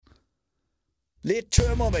Lidt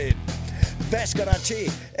tømmermænd. Hvad skal der til?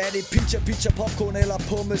 Er det pizza, popcorn eller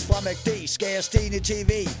pommes fra McD? Skal jeg stene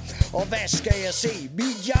tv? Og hvad skal jeg se?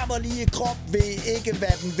 Min jammerlige krop ved ikke,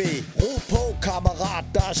 hvad den vil. Ro på, kammerat,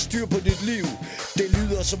 der er styr på dit liv. Det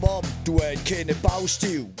lyder som om, du er et kende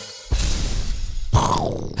bagstiv.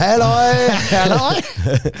 Halløj!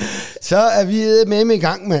 Så er vi med i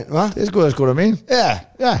gang, mand, hva'? Det skulle jeg sgu da mene.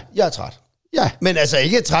 Ja, jeg er træt. Ja. Men altså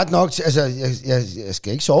ikke træt nok. Altså, jeg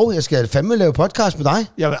skal ikke sove. Jeg skal fandme lave podcast med dig.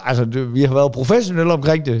 Ja, altså, vi har været professionelle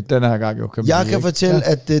omkring det den her gang. Jo, jeg kan fortælle,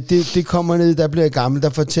 at det kommer ned, der bliver jeg gammel. Der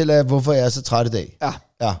fortæller jeg, hvorfor jeg er så træt i dag.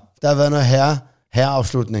 Ja. Der har været noget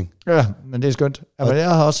herreafslutning. Ja, men det er skønt.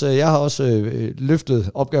 Altså, jeg har også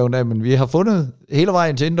løftet opgaven af, men vi har fundet hele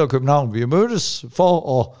vejen til Indre København. Vi har mødtes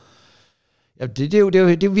for at... Ja, det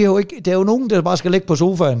er jo nogen, der bare skal ligge på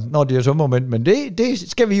sofaen, når de er sommermænd, men det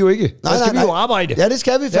skal vi jo ikke. Der skal vi jo arbejde. Ja, det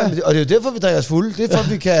skal vi fandme. Ja. Og det er jo derfor, vi drikker os fulde. Det er for,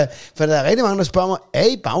 vi kan... For der er rigtig mange, der spørger mig, er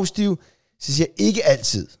I bagstiv? Så siger jeg ikke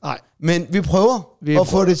altid. Nej. Men vi prøver at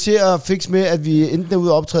få det til at fikse med, at vi enten er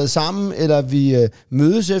ude og optræde sammen, eller vi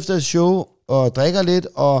mødes efter et show og drikker lidt,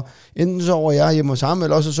 og enten så sover jeg hjemme hos ham,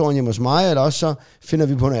 eller også så sover han hjemme hos mig, eller også så finder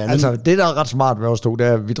vi på noget andet. Altså, det der er ret smart ved os to, det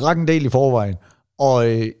er, at vi drak en del i forvejen,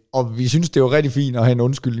 og vi synes, det var rigtig fint at have en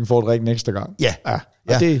undskyldning for at drikke en ekstra gang. Ja.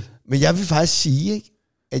 Det... Men jeg vil faktisk sige, ikke,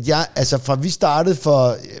 at jeg, altså fra vi startede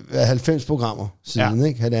for 90 programmer siden,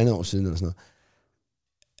 ikke, halvandet år siden eller sådan noget,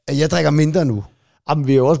 at jeg drikker mindre nu. Jamen,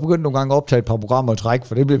 vi har jo også begyndt nogle gange at optage et par programmer i træk,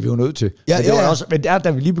 for det blev vi jo nødt til. Ja, men det var også, men da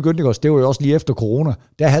vi lige begyndte også, det var jo også lige efter corona,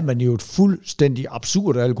 der havde man jo et fuldstændig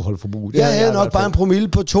absurd alkoholforbrug. Jeg havde nok bare en promille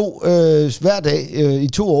på 2 hver dag i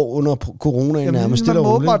 2 år under coronaen nærmest. Man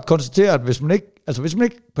må bare konstatere, at hvis man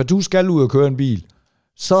ikke partout skal ud og køre en bil,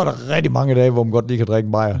 så er der rigtig mange dage, hvor man godt lige kan drikke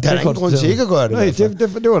en bajer. Der er ingen grund til ikke at gøre det. Nej,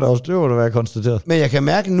 det var da også, det var da været konstateret. Men jeg kan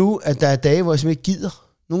mærke nu, at der er dage, hvor jeg simpelthen ikke gider.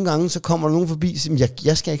 Nogle gange, så kommer der nogen forbi og siger,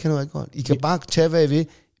 jeg skal ikke have noget alkohol. I kan bare tage, hvad I vil.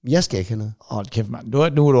 Jeg skal ikke have noget. Hold kæft, mand.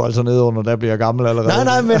 Nu er du altså nede under, der bliver jeg gammel allerede.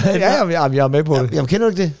 Nej, men... jeg er med på det. Jamen, kender du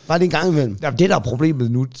ikke det? Bare lige en gang imellem. Jamen, det der er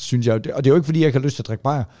problemet nu, synes jeg, og det er jo ikke, fordi jeg ikke har lyst til at drikke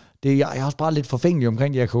bajer. Jeg er også bare lidt forfængelig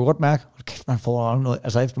omkring det. Jeg kan jo godt mærke, kæft, man får noget,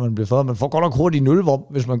 altså efter man bliver født, man får godt nok hurtigt en ølvom,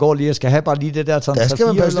 hvis man går lige og skal have bare lige det der sådan. Der skal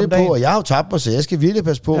man passe lidt på, og jeg har jo tabt mig, så jeg skal virkelig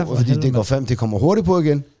passe på, fordi det kommer hurtigt på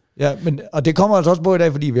igen. Ja, og det kommer altså også på i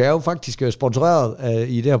dag, fordi vi er jo faktisk sponsoreret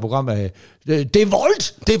i det her program af... Det er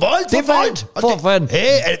Volt! Det er Volt! Det er Volt! For fanden! Hey,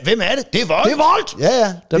 hvem er det? Det er Volt! Det er Volt!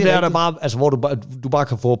 Ja. Den der bare, altså hvor du bare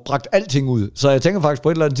kan få bragt alting ud. Så jeg tænker faktisk på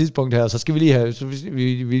et eller andet tidspunkt her, så skal vi lige have... Så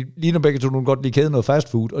vi ligner begge to nogle godt lige kæde noget fast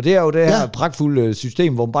food. Og det er jo det her pragtfulde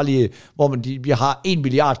system, hvor man bare lige... vi har 1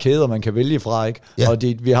 milliard kæder, man kan vælge fra, ikke? Ja. Og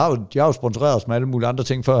de har jo sponsoreret os med alle mulige andre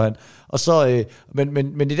ting førhen. Og så...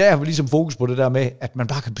 Men i dag har vi ligesom fokus på det der med, at man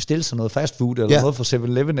bare kan bestille sig noget fast food, eller noget fra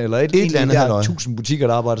 7-Eleven, eller et eller andet der 1000 butikker,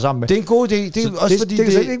 der arbejder sammen med. Det er en god idé. Det er også fordi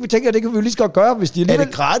vi tænker, det kan vi jo lige så godt gøre, hvis de alligevel... Er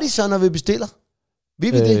det gratis så, når vi bestiller?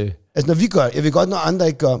 Vil vi det? Altså, når vi gør, jeg ved godt, når andre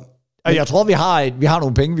ikke gør. Og jeg tror, vi har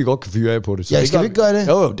nogle penge, vi godt kan fyre af på det. Så skal vi ikke gøre det?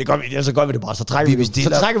 Jo, det gør vi, så gør vi det bare. Så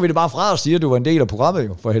trækker vi det bare fra og siger, at du var en del af programmet,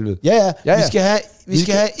 jo, for helvede. Ja. Vi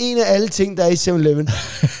skal have en af alle ting, der er i 7-Eleven.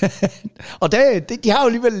 Og de har jo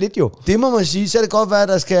alligevel lidt, jo. Det må man sige. Så er det godt være, at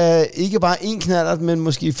der skal ikke bare 1 knallert, men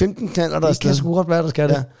måske 15 knallert. Det kan sgu godt være, der skal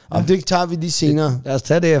det. Ja. Og det tager vi lige senere. Lad os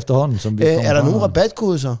tage det efterhånden, som vi kommer. Er der nogen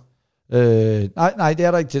rabatkode så? Nej, det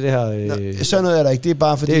er der ikke til det her. Sådan noget er der ikke. Det er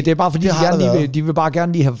bare fordi... Det er bare fordi, de vil bare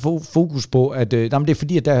gerne lige have fokus på, at det er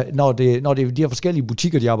fordi, at når det er de her forskellige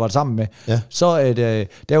butikker, de arbejder sammen med, så er der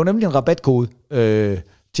er jo nemlig en rabatkode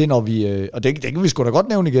til, når vi... og det kan vi sgu da godt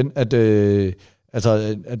nævne igen, at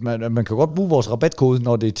man kan godt bruge vores rabatkode,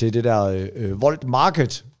 når det er til det der Volt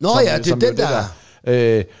Market. Nå ja, det er den der.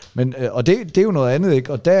 Og det er jo noget andet,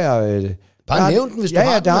 ikke? Og der... Bare nævn den, hvis du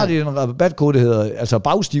har den. Der har de en rabatkode, der hedder altså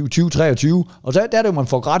bagstiv 2023, og der er det jo, man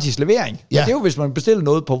får gratis levering. Ja. Det er jo, hvis man bestiller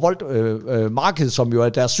noget på Volt Marked, som jo er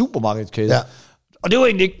deres supermarkedskæde. Ja. Og det var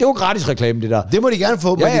egentlig ikke, det var gratis reklame, det der. Det må de gerne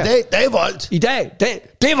få, men i dag, det er Volt. I dag,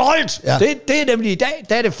 det er Volt! Ja. Det er nemlig i dag,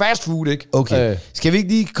 der er det fast food, ikke? Okay. Skal vi ikke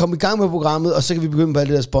lige komme i gang med programmet, og så kan vi begynde på alt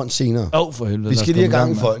det der spons senere? For helvede. Vi skal lige have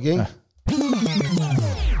gang i folk, ikke? Ja.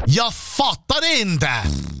 Jeg fatter det inte!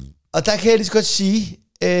 Og der kan jeg lige så godt sige,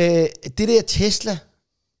 det der Tesla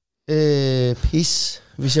pis,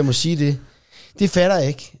 hvis jeg må sige det fatter jeg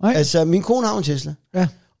ikke. Nej. Altså, min kone har en Tesla. Ja.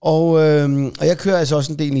 Og jeg kører altså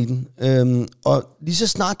også en del i den. Og lige så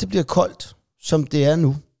snart det bliver koldt, som det er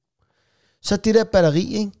nu, så det der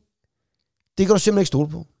batteri, ikke? Det kan du simpelthen ikke stole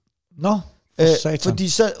på. Nå, fordi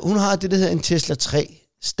så, hun har det, der hedder en Tesla 3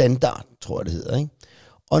 standard, tror jeg det hedder, ikke?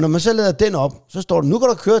 Og når man så lader den op, så står der, nu kan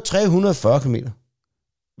du køre 340 km.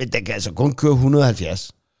 Men den kan altså kun køre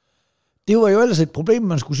 170. Det var jo ellers et problem,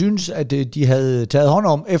 man skulle synes, at de havde taget hånd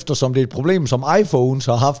om, eftersom det er et problem, som iPhones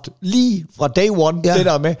har haft lige fra day one, det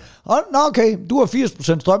der med, okay, du har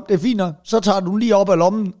 80% strøm, det er fint nok, så tager du lige op af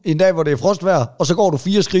lommen en dag, hvor det er frostvejr, og så går du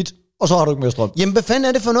 4 skridt, og så har du ikke mere strøm. Jamen, hvad fanden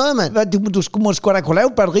er det for noget, mand? Du skulle da kunne lave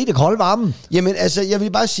et batteri, der kan holde varmen. Jamen, altså, jeg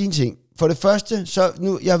vil bare sige en ting. For det første, så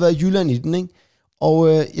nu, jeg har været i Jylland i den, ikke? Og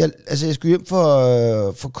jeg skulle hjem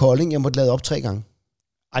for Kolding, jeg måtte lade op 3 gange.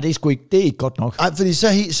 Ej, det er ikke godt nok. Nej, fordi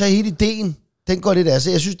så hele ideen, den går lidt af.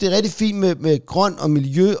 Så jeg synes, det er rigtig fint med grøn og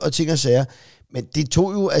miljø og ting og sager. Men det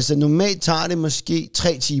tog jo, altså normalt tager det måske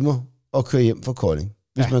 3 timer at køre hjem fra Kolding,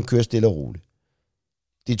 hvis man kører stille og roligt.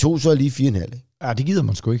 Det tog så lige 4,5, ikke? Ja, det gider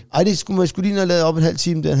man sgu ikke. Ej, det skulle man skulle lige have lavet op en halv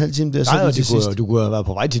time der. Nej, du kunne have været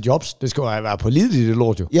på vej til jobs. Det skulle have været på livet i det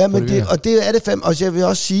lort, jo. Ja, men det er det fandme. Og jeg vil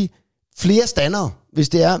også sige, flere standere,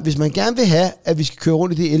 hvis man gerne vil have, at vi skal køre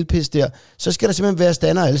rundt i det elpis der, så skal der simpelthen være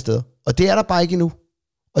standere alle steder. Og det er der bare ikke endnu.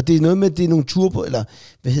 Og det er noget med, det er nogle turbo, eller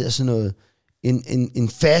hvad hedder sådan noget, en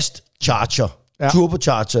fast charger. Ja.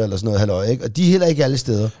 Turbocharger eller sådan noget, halløj, ikke? Og de er heller ikke alle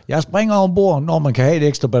steder. Jeg springer ombord, når man kan have et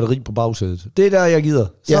ekstra batteri på bagsædet. Det er der, jeg gider.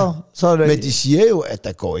 Så er det... Men de siger jo, at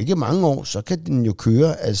der går ikke mange år, så kan den jo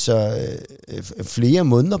køre flere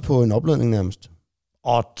måneder på en opladning nærmest.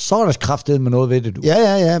 Og så er der kraftedet med noget ved det, du.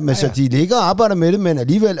 Ja, men så de ligger og arbejder med det, men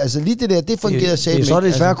alligevel, altså lige det der, det fungerer selv. Så er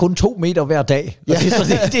det desværre kun 2 meter hver dag. Ja.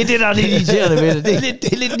 Det er det, der er lidt irriterende ved det.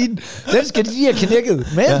 Det er lidt den skal de lige have knækket,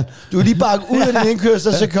 men... Ja. Du er lige bare ud af den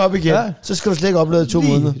indkørsel, så kan op igen. Ja. Så skal du slet ikke oplade 2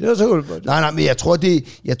 måneder. Det så nej, men jeg tror,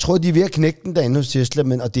 de er ved at knække den derinde hos Tesla,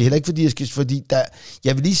 men, og det er heller ikke, fordi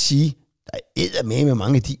jeg vil lige sige, der er eddermame med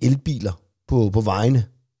mange af de elbiler på vejene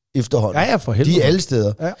efterhånden. Ja, for helvede. De er alle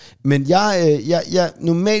steder. Ja. Men jeg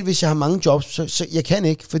normalt, hvis jeg har mange jobs, så jeg kan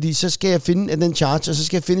ikke, fordi så skal jeg finde den charger, så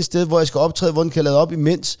skal jeg finde et sted, hvor jeg skal optræde, hvor den kan lade op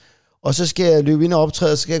imens, og så skal jeg løbe ind og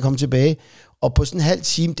optræde, og så skal jeg komme tilbage. Og på sådan en halv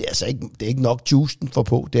time, det er ikke nok juice, den får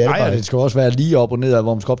på. Det er det bare. Det skal også være lige op og ned,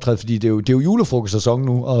 hvor man skal optræde, fordi det er jo julefrokostsæson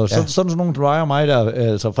nu, og sådan nogle drejer mig der,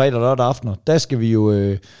 altså fredag og lørdag aftener, der skal vi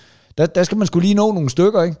jo... Der skal man skulle lige nå nogle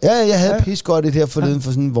stykker, ikke? Ja, jeg havde pis godt det her forleden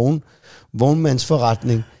for sådan en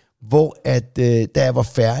vognmandsforretning, hvor da jeg var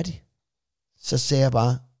færdig, så sagde jeg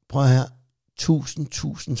bare, prøv her,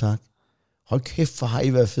 1000 tak. Hold kæft, for har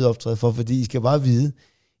I været fedt optrædet for, fordi I skal bare vide,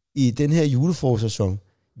 i den her julefrokostsæson,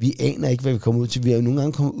 vi aner ikke, hvad vi kommer ud til. Vi har jo nogle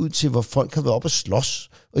gange kommet ud til, hvor folk har været op og slås,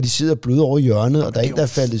 og de sidder og bløder over hjørnet, og der er en, der er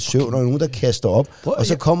faldet i søvn, og nogen, der kaster op, og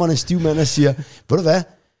så kommer der en stiv mand og siger, ved du hvad,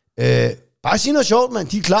 bare sig noget sjovt, mand,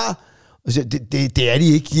 de er klar. Og så, det er de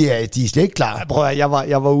ikke, de er slet ikke klar. Prøv at,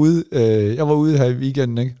 jeg var ude her i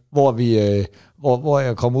weekenden, ikke? Hvor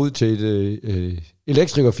jeg kom ud til et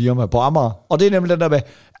elektrikerfirma på Amager, og det er nemlig den der med,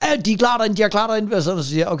 de er klar derinde, og så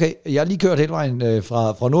siger jeg, okay, jeg har lige kørt hele vejen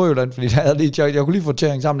fra Nordjylland, fordi jeg kunne lige få til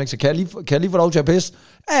at hænge sammen, ikke? Så kan jeg lige få lov til at pisse?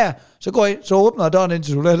 Ja, så går jeg ind, så åbner jeg døren ind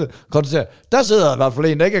til toilettet, konstaterer, der sidder i hvert fald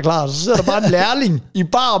en, der ikke er klar, så sidder der bare en lærling i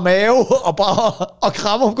bar mave, og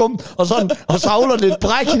krammer på og savler lidt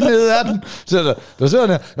bræk ned af den. Så der sidder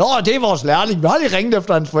der, det er vores lærling, vi har lige ringet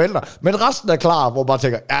efter hans forældre, men resten er klar, hvor man bare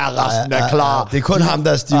tænker, resten er klar. Det er kun ham,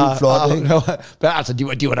 der er stiv flot, ikke? Altså,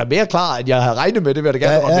 de var da mere klar, end jeg havde regnet med det, ved det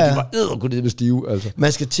gerne, men de var edderkunnet med stive, altså.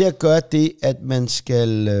 Man skal til at gøre det, at man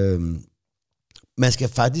skal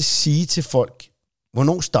faktisk sige til folk,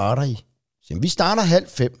 hvornår starter I? Så, vi starter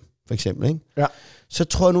 4:30, for eksempel, ikke? Ja. Så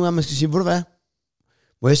tror jeg nogle gange, man skal sige, ved du hvad?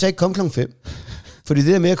 Må jeg så ikke komme 5:00? Fordi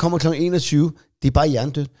det der med at komme 21:00, det er bare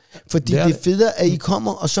hjernedødt. Fordi det er federe, at I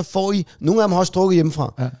kommer, og så får I, nogle af dem har også drukket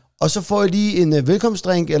hjemmefra, og så får I lige en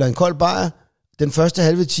velkomstdrink, eller en kold bajer, den første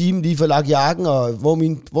halve time, lige for lagt jakken, og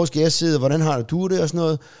hvor skal jeg sidde, og hvordan har du det, og sådan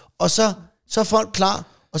noget. Og så er folk klar,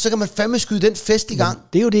 og så kan man fandme skyde den fest i gang.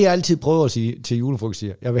 Det er jo det, jeg altid prøver at sige til julefrokost.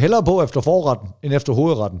 Jeg vil hellere på efter forretten, end efter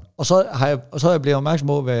hovedretten. Og så har jeg blevet opmærksom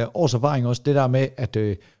på, hvad års erfaring også, det der med, at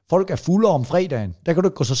folk er fulde om fredagen. Der kan du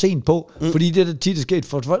ikke gå så sent på, fordi det er tit er sket.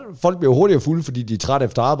 For folk bliver hurtigere fulde, fordi de er trætte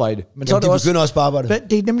efter arbejde. Men så er det de begynder også på arbejde.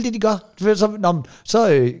 Det er nemlig det, de gør.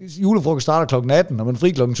 Så julefrokost starter klokken 18, og man fri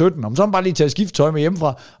klokken 17, og så er man bare lige taget skiftetøj med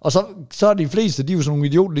hjemmefra. Og så er de fleste, de er jo sådan nogle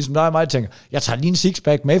idioter, ligesom dig og mig, der tænker, jeg tager lige en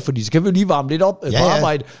sixpack med, fordi så kan vi jo lige varme lidt op på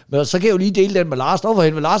arbejde. Men så kan jeg jo lige dele den med Lars.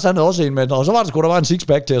 Lars han havde også en med, og så var der sgu da bare en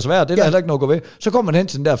sixpack til at svære. Det er der heller ikke noget at gå ved. Så kommer man hen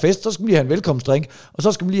til den der fest, så skal man lige have en velkomstdrink, og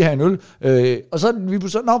så skal man lige have en øl. Og så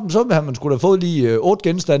har man skulle have fået lige 8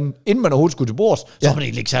 genstande, inden man overhovedet skulle til bords, så er man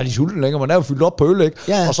ikke særlig sulten længere, man er jo fyldt op på øl, ikke?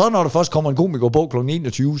 Ja. Og så når der først kommer en komiker på kl.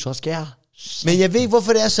 21, så skal jeg... Men jeg ved ikke,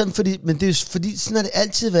 hvorfor det er sådan, men det er fordi, sådan har det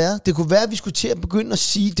altid været. Det kunne være, at vi skulle til at begynde at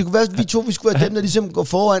sige, det kunne være, at vi skulle være dem, der ligesom går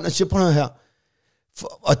foran og siger, prøv noget her.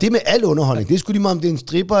 Og det med al underholdning, det skulle lige meget om det er en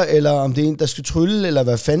stripper, eller om det er en, der skal trylle, eller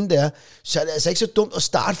hvad fanden det er, så er det altså ikke så dumt at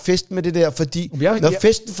starte festen med det der, fordi når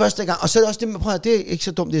festen første gang, og så er det også det, man prøver, det er ikke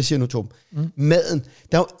så dumt, det jeg siger nu, Torben. Maden,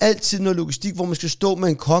 der er jo altid noget logistik, hvor man skal stå med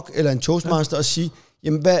en kok eller en toastmaster og sige,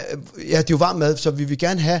 jamen, det er jo varm mad, så vi vil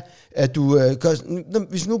gerne have, at du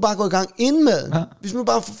hvis nu bare går i gang inden maden, hvis nu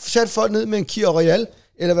bare sat folk ned med en Kir Royal,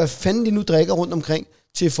 eller hvad fanden de nu drikker rundt omkring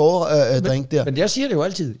til fordrink der. Men jeg siger det jo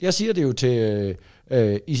altid. Jeg siger det jo til,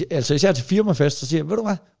 altså især til firmafest, så siger jeg, ved du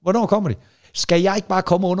hvad, hvornår kommer de? Skal jeg ikke bare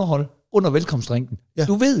komme og underholde under velkomstdrinken? Ja.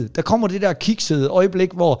 Du ved, der kommer det der kiksede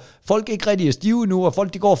øjeblik, hvor folk ikke rigtig er stive nu, og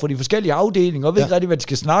folk de går fra de forskellige afdelinger, og ved ikke rigtig, hvad de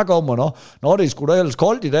skal snakke om, og når det er sgu da ellers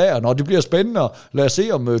koldt i dag, og når det bliver spændende, og lad os se,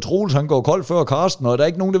 om Troels han går kold før Karsten, og der er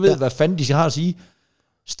ikke nogen, der ved, hvad fanden de har at sige.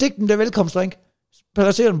 Stik dem der velkomstdrink.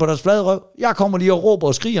 Placer den på deres flade røv. Jeg kommer lige og råber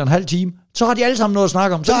og skriger en halv time. Så har de alle sammen noget at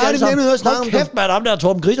snakke om. Så har de nemlig noget at snakke om. Kæft, man, ham der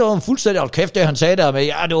Torben Gris, var fuldstændig, kæft det han sagde der med,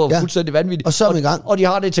 det var fuldstændig vanvittigt. Og så er vi i gang. Og de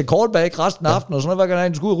har det til callback resten af aftenen, og sådan noget, hver gang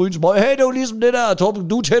han skulle ryge en smøg. Hey, det var ligesom det der, Torben,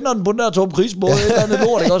 du tænder den på den der Torben Gris måde, et eller andet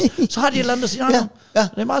lort, ikke også? Så har de et eller andet at sige, det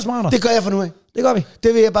er meget smartere. Det gør jeg for nu af. Det gør vi.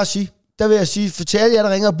 Det vil jeg bare sige. Der vil jeg sige, fortæl jer, der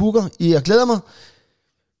ringer og booker. Jeg glæder mig.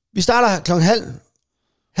 Vi starter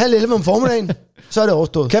 10:30 om formiddagen. Så er det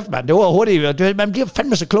overstået. Kæft, man, det var hurtigt. Man bliver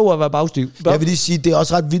fandme så klog at være bagstiv. Jeg vil lige sige, det er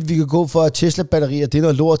også ret vildt, vi kan gå for Tesla-batterier. Det er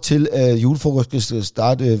noget lort til, at julefrokost skal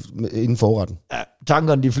starte inden forretten. Ja,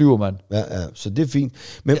 tankerne, de flyver, mand. Ja, så det er fint.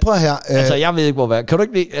 Men prøv her. Altså, jeg ved ikke, hvor hvad. Kan du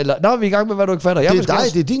ikke... Eller, nå, vi er i gang med, hvad du ikke fatter. Det er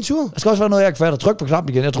dig, det er din tur. Der skal også være noget, jeg ikke fatter. Tryk på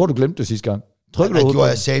knappen igen. Jeg tror, du glemte det sidste gang. Tryk det gjorde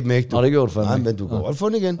jeg sagde med ikke. Nå, det gjorde du fandme. Nej, men du kan godt få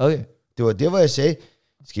den igen. Okay. Det var det, hvor jeg sagde,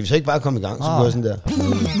 skal vi så ikke bare komme i gang? Så går jeg sådan der.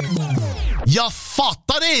 Jeg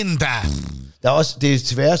fatter det inte! Der er også, det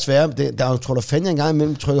er svære. Der er jo, tror du, fanden jeg en gang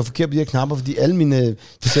imellem trykker forkert på de her knapper, fordi alle mine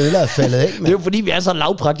celler er faldet af. Det er jo fordi, vi er så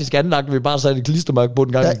lavpraktisk anlagt, at vi bare satte et klistermærke på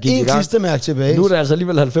den gang, der gik i gang. Der er en klistermærke tilbage. Nu er det altså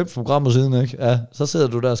alligevel 90 programmer siden, ikke? Ja, så sidder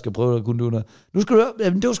du der og skal prøve at kunne du der. Nu skal du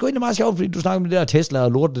høre, det var sgu egentlig meget sjovt, fordi du snakker om det der Tesla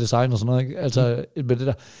og lortedesign og sådan noget, ikke? Altså, med det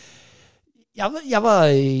der.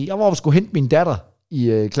 Jeg var skulle hente min datter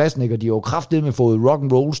i klassen, ikke? Og de har jo kraftigt med fået rock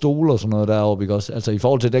and roll stole og sådan noget deroppe, ikke også? Altså i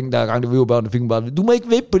forhold til den der gang, det vi jo børn, der fik bare, du må ikke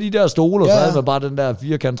vippe på de der stole, og så havde man bare den der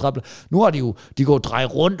firkant trappe. Nu har de går dreje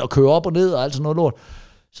rundt og køre op og ned og alt sådan noget lort.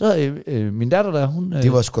 Så min datter der, hun...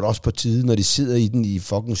 det var sgu da også på tide, når de sidder i den i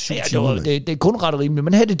fucking 7 timer. Det er kun ret rimeligt,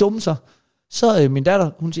 men her det dumme sig. Så min datter,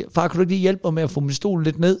 hun siger, far, kan du ikke lige hjælpe mig med at få min stol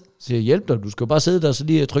lidt ned? Så siger jeg, hjælp dig, du skal bare sidde der, så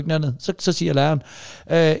lige trykke den ned. Så siger læreren,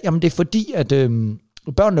 jamen det er fordi, at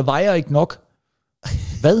børnene vejer ikke nok.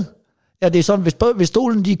 Hvad? Ja, det er sådan, hvis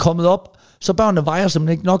stolen de er kommet op, så børnene vejer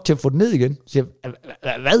simpelthen ikke nok til at få den ned igen. Så siger jeg,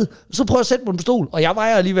 hvad? Så prøver jeg at sætte mig på stol, og jeg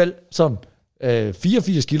vejer alligevel sådan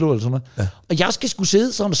 84 kilo eller sådan noget. Ja. Og jeg skal skulle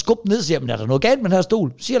sidde sådan og skubbe ned, og siger, men er der noget galt med den her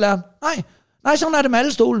stol? Så siger læreren, nej, sådan er det med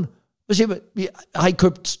alle stolen. Så siger jeg, har I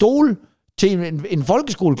købt stole til en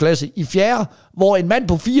folkeskoleklasse i 4., hvor en mand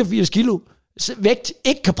på 84 kilo vægt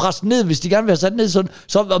ikke kan presse ned, hvis de gerne vil have sat ned sådan,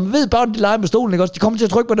 så man ved, børn de leger med stolen, ikke også? De kommer til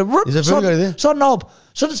at trykke på det, sådan op.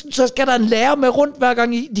 Så skal der en lærer med rundt hver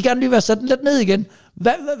gang, de gerne lige vil have sat den lidt ned igen.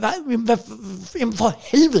 Hvad jamen for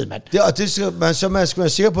helvede, mand. Det skal man skal være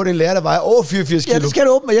sikker på, at det er en lærer, der vejer over 84 kilo. Ja, det skal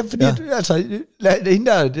du åbne, fordi altså,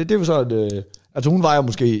 det er jo sådan... Altså hun vejer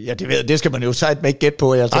måske, det skal man jo sagt med ikke gætte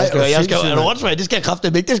på. Det skal jeg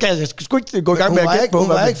kraftedeme ikke. Det skal jeg sgu ikke gå i gang med at gætte på. Hun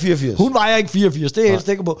vejer ikke 84. Hun vejer ikke 84, det er jeg helt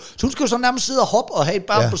sikker på. Så hun skal jo så nærmest sidde og hoppe og have et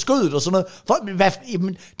barn på skødet og sådan noget.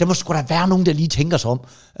 Der må sgu da være nogen, der lige tænker sig om.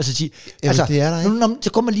 Altså sige, det er der ikke.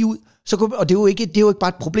 Så kommer man lige ud. Og det er jo ikke bare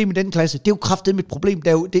et problem i den klasse. Det er jo kraftedeme et problem. Det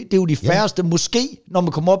er jo de færreste. Måske, når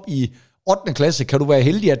man kommer op i 8. klasse, kan du være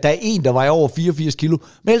heldig, at der er en, der vejer over 84 kilo.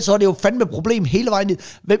 Men ellers så er det jo fandme et problem hele vejen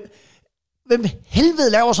ned. Hvem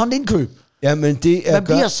helvede laver sådan et indkøb? Jamen, det er... Man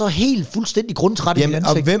bliver så helt fuldstændig grundtræt i ansigt.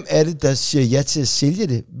 Og hvem er det, der siger ja til at sælge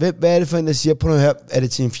det? Hvad er det for en, der siger, på noget her, er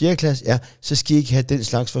det til en 4. klasse? Ja, så skal I ikke have den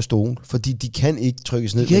slags for stolen, fordi de kan ikke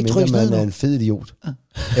trykkes ned, medmindre man er en fed idiot.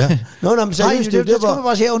 Ja. Nå, men seriøst, det skal man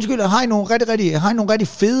bare sige, undskyld, har I nogle rigtig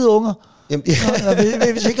fede unger?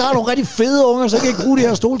 Hvis I ikke har nogle rigtig fede unger, så kan I ikke bruge de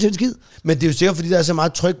her stole til en skid. Men det er jo sikkert, fordi der er så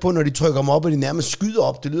meget tryk på, når de trykker dem op, og de nærmest skyder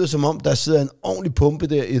op. Det lyder som om, der sidder en ordentlig pumpe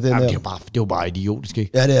der i den her. Det er jo bare idiotisk,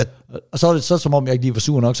 ikke? Ja, det er. Og så er det så, som om jeg ikke lige var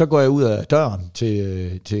sur nok, så går jeg ud af døren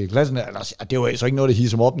til klassen. Altså, det var så ikke noget, der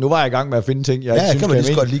hisser mig op. Nu var jeg i gang med at finde ting, jeg ikke synes, kan man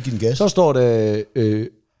lige så godt lige give den gas. Så står det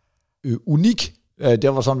unik. Der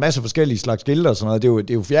var sådan en masse forskellige slags skilte og sådan noget.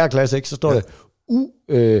 Det er jo 4. klasse, ikke? Så står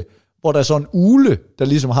det hvor der er sådan en ule, der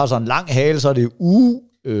ligesom har sådan en lang hale, så er det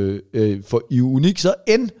for i unik. Så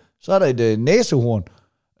N, så er der et næsehorn.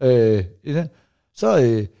 Så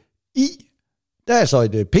I, der er så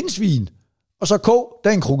et pindsvin. Og så K, der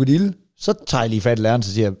er en krokodille. Så tager jeg lige fat i læreren,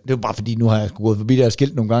 så siger jeg, det er bare fordi, nu har jeg gået forbi det her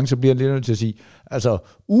skilt nogle gange, så bliver jeg lige nødt til at sige, altså,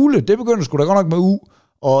 ule, det begynder sgu da godt nok med u,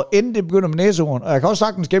 og end det begynder med næsehorn, og jeg kan også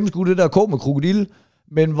sagtens gennemskue det der K med krokodille,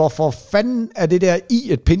 men hvorfor fanden er det der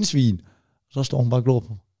i et pindsvin? Så står hun bare og glor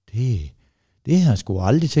på, det har jeg sgu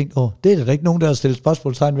aldrig tænkt over. Det er der ikke nogen, der har stillet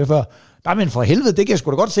spørgsmålstegn ved før. Nej, men for helvede, det kan jeg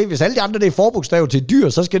sgu da godt se. Hvis alle de andre, det er forbogstav til dyr,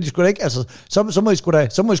 så skal de sgu da ikke, altså, så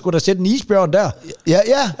må I sgu da sætte en isbjørn der. Ja.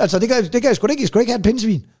 Altså, det kan jeg sgu da ikke. I skulle ikke have et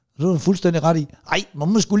pindsvin. Så er du fuldstændig ret i. Ej, man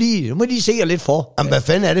må lige se jer lidt for. Jamen, hvad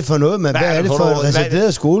fanden er det for noget, man? Hvad er det for en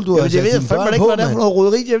reserveret skole, du har sat dine børn på, hvad det er for noget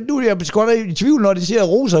roderi. Nu er jeg sgu da i tvivl, når de siger, at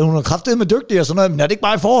Rosa, hun har kraftet med dygtig og sådan noget, men er det ikke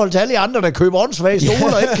bare i forhold til alle andre, der køber åndssvage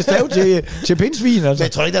stoler og ikke kan stave til pindsvin? Altså.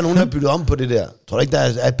 Jeg tror ikke, der er nogen, der har byttet om på det der. Jeg tror ikke, der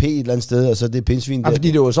er P et eller andet sted, og så det er pindsvin der. Ja,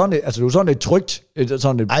 fordi det var sådan et trygt,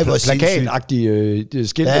 sådan et plakatagtigt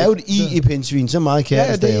skilt. Der er jo et i pindsvin, så meget kan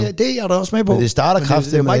jeg stave. Ja, det er jeg da også med på. Men det starter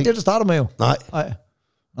kraftigt. Det er bare ikke det, der starter med jo. Nej.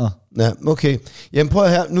 Ja, okay. Jamen prøv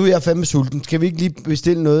her, nu er jeg fandme sulten. Skal vi ikke lige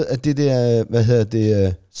bestille noget af det der, hvad hedder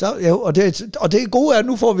det? Så, jo, og det gode er, at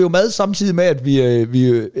nu får vi jo mad samtidig med, at vi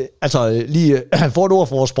lige får et ord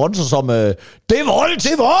fra vores sponsor, som, det er Volt!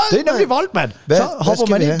 Det er nemlig Volt, mand! Så hopper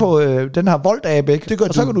man ind på den her Volt-app, ikke?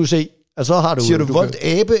 Og så kan du se, og så har du... Siger du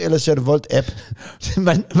Volt-abe, eller siger du Volt-app?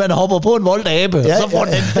 man hopper på en Volt-abe, og så får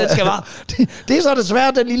den skal bare... Det er så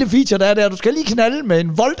desværre den lille feature, der er der. Du skal lige knalde med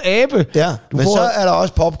en Volt-abe. Ja, men så er der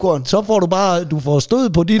også popcorn. Så får du bare... Du får stød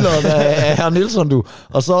på dilleren af herr Nielsen, du.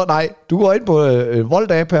 Og så, du går ind på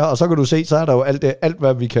Volt-app her, og så kan du se, så er der jo alt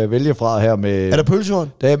hvad vi kan vælge fra her med... Er der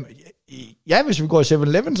pølsehorn? Ja, hvis vi går i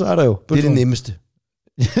 7-Eleven, så er der jo pølsehorn. Det er det nemmeste.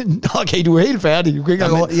 Okay, du er helt færdig. Du kan ikke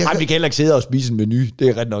vi kan heller ikke sidde og spise en menu. Det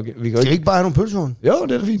er ret nok. Skal vi ikke bare have nogle pølsehorn? Jo,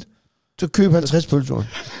 det er da fint. Så køb 50 pølsehorn.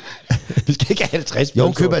 Vi skal ikke have 50 pølsehorn.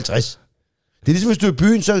 Jo, køb 50. Det er ligesom, hvis du er i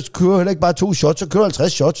byen, så kører heller ikke bare 2 shots, så kører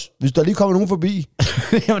 50 shots. Hvis der lige kommer nogen forbi.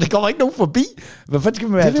 Jamen, det kommer ikke nogen forbi. Hvad fanden skal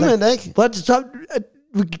vi med? Det vil man da ikke.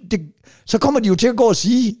 Så kommer de jo til at gå og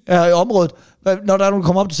sige her i området, når der er nogen, der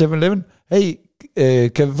kommer op til 7-Eleven, hey,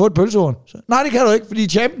 kan vi få et pølsehorn? Nej, det kan du ikke, fordi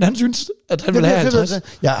champion, han synes, at han vil have 50.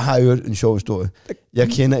 Jeg har hørt en sjov historie. Jeg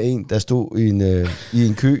kender en, der stod i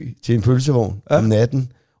en kø til en pølsevogn om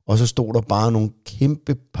natten, og så stod der bare nogle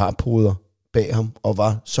kæmpe parpoder bag ham, og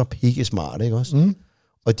var så pikke smart, ikke også? Mm.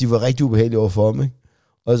 Og de var rigtig ubehagelige overfor ham, ikke?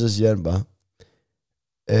 Og så siger han bare,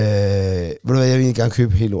 ved du hvad, jeg vil ikke gerne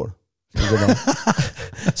købe helt lort.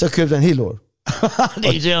 Så købte han helt lort. Det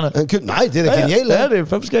er irriterende. Nej, det er da genialt. Ja, det er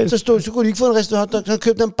fandme. Så kunne de ikke få en restaurant, så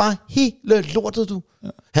købte han bare hele lortet, du. Ja.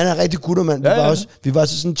 Han er rigtig guttermand. Vi var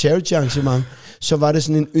til sådan en charity arrangement, så var det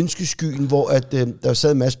sådan en ønskeskyen, hvor at, der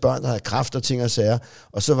sad en masse børn, der havde kræft og ting og sager,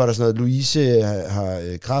 og så var der sådan noget, Louise har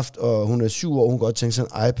kræft, og hun er 7 år, hun kunne godt tænke sig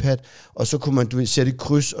en iPad, og så kunne man sætte et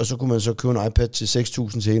kryds, og så kunne man så købe en iPad til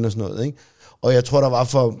 6.000 til hende og sådan noget, ikke? Og jeg tror, der var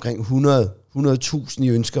for omkring 100.000 i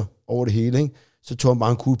ønsker over det hele, ikke? Så tog han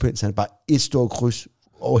bare en kuglepen, så han bare et stort kryds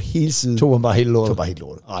over hele siden. Tog han bare helt lortet? Tog bare helt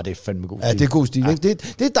lortet. Det er fandme god stil. Ja, det er god stil, ikke?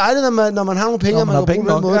 Det er dejligt, når man har nogle penge, og man kan bruge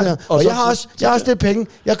på den måde der. Og jeg har også lidt penge.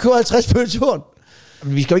 Jeg køber 50 pølsehorn.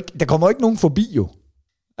 Men vi skal ikke, der kommer ikke nogen forbi, jo.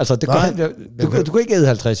 Altså, det du kan ikke æde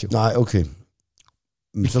 50, jo. Nej, okay.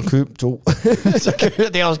 Men så køb 2. Så køb,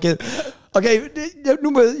 det er også givet. Okay,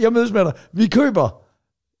 jeg mødes med dig. Vi køber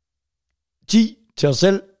 10 til os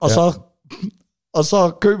selv, og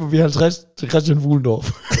så køber vi 50 til Christian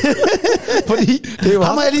Fuglendorf. Fordi det er jo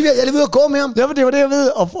ham. Jeg er lige ved at gå med ham. Jamen, det var det, jeg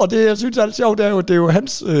ved. Og det, jeg synes er lidt sjovt, det er jo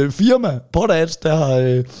hans firma, Podads,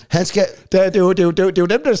 der han skal... Det er jo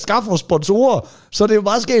dem, der skaffer sponsorer. Så det er jo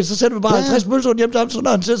meget skægt. Så sætter vi bare 50 pølsehorn hjem til ham. Så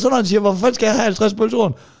når han siger, hvorfor fanden skal jeg have 50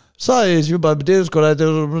 pølsehorn? Så siger vi bare, det er sgu da...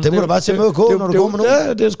 Det må du bare til med at gå, når du går med nogen.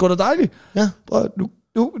 Ja, det er sgu da dejligt. Ja.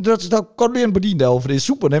 Der går du lige ind på din derovre, for det er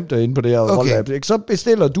super nemt inde på det her. Okay. Så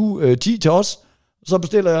bestiller du 10 til os. Så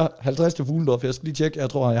bestiller jeg 50 til Fuglendorf. Jeg skal lige tjekke. Jeg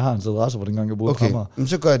tror, jeg har hans adresse, hvor dengang jeg boede på Amager. Men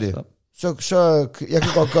så gør jeg det. Så jeg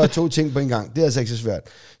kan godt gøre 2 ting på en gang. Det er altså ikke så svært.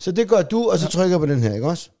 Så det gør du, og så trykker jeg på den her, ikke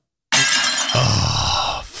også?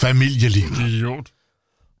 Familieliv.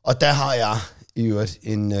 Og der har jeg i øvrigt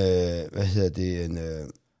en...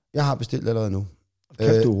 jeg har bestilt allerede nu.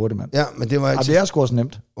 Kæft, du er hurtig, mand. Ja, men det var ikke... det er sgu også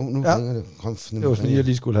nemt. Nu ringer det. Det var fordi, jeg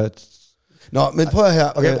lige skulle have... Nå, men prøv her.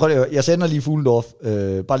 Okay, prøv det. Jeg sender lige Fuglendorf.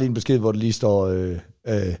 Bare lige en besked, hvor det lige står...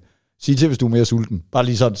 sig til, hvis du er mere sulten. Bare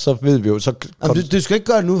lige sådan, så ved vi jo... Du skal ikke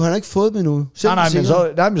gøre det nu, han har ikke fået det nu.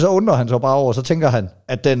 Nej, men så undrer han så bare over, så tænker han,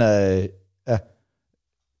 at den er...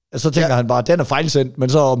 Så tænker han bare, at den er fejlsendt, men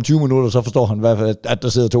så om 20 minutter, så forstår han, at der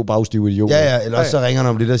sidder 2 bagstive idioter. Ja, eller så ringer han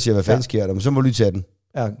om lidt og siger, hvad fanden sker der, men så må du lige tage den.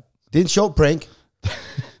 Ja. Det er en sjov prank.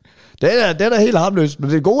 Det er da helt harmløst. Men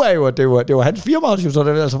det gode er jo, at det var hans firma også, så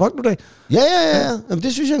det er altså fuck nu det. Ja. Jamen,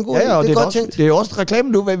 det synes jeg er en god idé. Det er godt tænkt. Det er også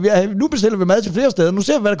reklamen nu. Nu bestiller vi mad til flere steder. Nu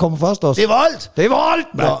ser vi, hvad der kommer først også. Det er voldt! Det er voldt,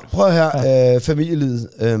 mand! Nå, prøv her, familielivet.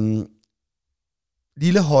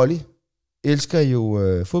 Lille Holly elsker jo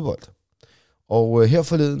fodbold. Og her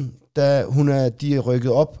forleden, da de er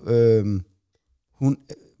rykket op,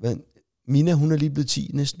 Mina, hun er lige blevet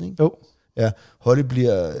 10 næsten, ikke? Jo. Ja, Holly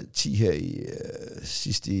bliver 10 her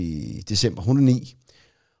sidst i december. Hun er 9.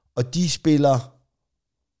 Og de spiller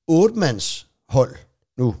 8-mands hold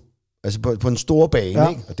nu. Altså på en stor bane,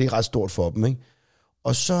 ikke? Og det er ret stort for dem, ikke?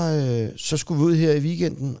 Og så skulle vi ud her i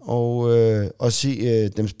weekenden og se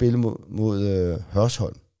dem spille mod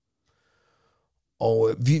Hørsholm. Og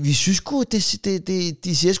vi synes sgu,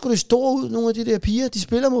 de ser sgu det store ud, nogle af de der piger, de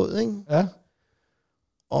spiller mod, ikke? Ja.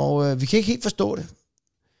 Og vi kan ikke helt forstå det.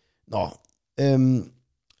 Nå.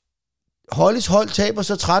 Hollys hold taber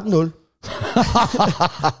så 13-0.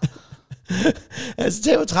 Altså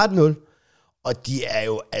taber 13-0. Og de er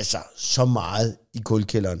jo altså så meget i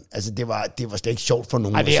guldkælderen. Altså det var slet ikke sjovt for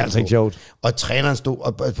nogen. Nej, det er altså ikke sjovt. Og træneren stod,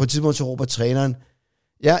 og på et tidspunkt så råber træneren,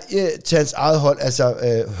 til hans eget hold, altså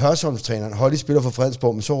Hørsholms træneren, Holly spiller for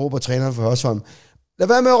Fredensborg, men så råber træneren for Hørsholm, lad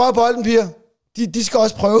være med at røre bolden, piger. De skal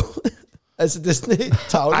også prøve. Altså, det er sådan helt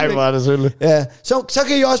tavligt. Ej, hvor er det selvfølgelig. Ja, så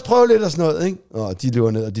kan I også prøve lidt og sådan noget, ikke? Og de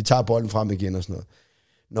løber ned, og de tager bolden frem igen og sådan noget.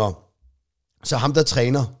 Nå, så ham, der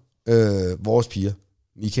træner vores piger,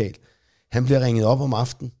 Michael, han bliver ringet op om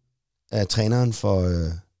aftenen af træneren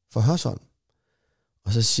for Hørsholm.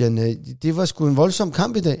 Og så siger han, det var sgu en voldsom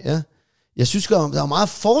kamp i dag, ja. Jeg synes, der var meget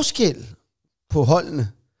forskel på holdene.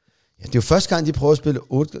 Ja, det er jo første gang, de prøver at spille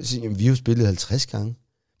 8 gange. Jamen, vi har jo spillet 50 gange.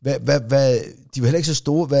 De var heller ikke så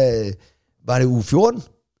store. Var det uge 14?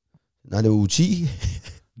 Nej, det var uge 10.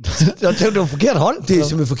 Det var forkert hold. Det er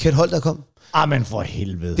simpelthen forkert hold, der kom. Men for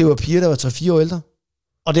helvede. Det var piger, der var 3-4 år ældre.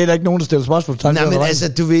 Og det er der ikke nogen, der stiller spørgsmål. Nej, men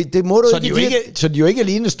altså, du ved, det må du så ikke. Så de er jo ikke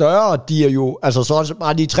alene større, de er jo, altså så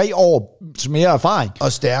har de 3 år mere erfaring.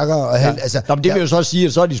 Og stærkere. Og altså, jamen, det vil jo så sige,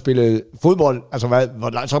 at så har de spillet fodbold, altså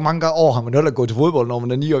så mange år har man nødt til at gå til fodbold, når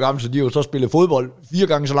man er 9 år gammel, så de har jo så spillet fodbold 4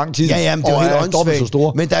 gange så lang tid. Ja, men det er helt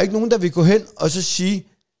åndssvagt. Men der er ikke nogen, der vil gå hen og så sige,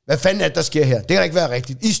 hvad fanden er det, der sker her? Det kan da ikke være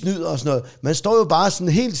rigtigt. I snyder og sådan noget. Man står jo bare sådan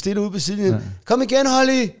helt stille ude på siden. Ja. Kom igen,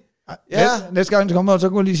 Holly! Ja. Næste gang, de kommer, så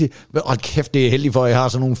kan jeg lige sige, hold kæft, det er heldigt for, at jeg har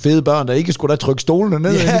sådan nogle fede børn, der ikke skulle da trykke stolene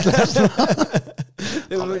ned i klassen.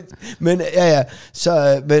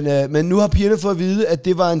 Men nu har pigerne fået at vide, at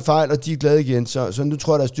det var en fejl, og de er glade igen. Så nu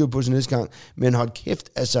tror jeg, der er styr på til næste gang. Men hold kæft,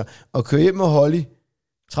 altså, at køre hjem med Holly,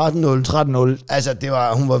 13-0. Altså,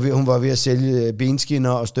 hun var ved at sælge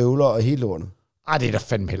benskinner og støvler og hele lortet. Det er da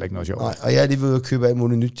fandme heller ikke noget sjovt. Nej, og jeg er lige ved at købe alt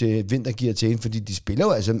muligt nyt til vintergear til hende, fordi de spiller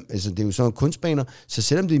jo, altså det er jo sådan kunstbaner, så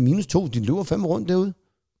selvom det er -2, de løber fandme rundt derude.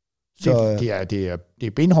 Så, det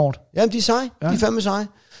er benhårdt. Jamen, de er seje. Ja. De er fandme seje.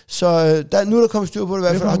 Så nu er der kommet styr på det i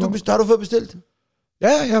hvert fald. Har du fået bestilt?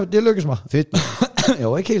 Ja, det lykkes mig. Fedt.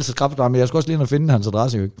 Jeg var ikke helt så skrabet, men jeg skal også lige ind og finde hans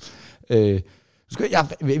adresse, jo ikke.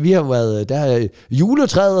 Vi har været, der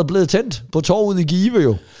juletræet er blevet tændt på torvet i Give,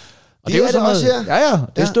 jo. Og det er det også her. Ja,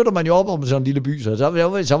 det støtter man jo op om sådan en lille by.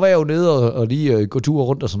 Så var jeg jo nede og lige gå tur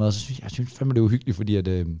rundt og sådan noget. Så jeg synes fandme, det er uhyggeligt, fordi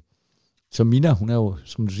at så Mina, hun er jo,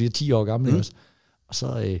 som du siger, 10 år gammel også. Og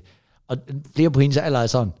så og flere på hendes alder er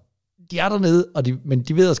sådan, de er dernede, men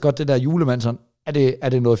de ved også godt, det der julemand sådan, er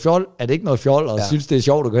det noget fjol? Er det ikke noget fjol? Og synes, det er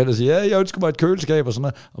sjovt at gå hen og sige, jeg ønsker mig et køleskab og sådan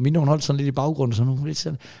noget. Og Mina, hun holdt sådan lidt i baggrunden, så hun lidt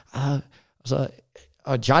sådan,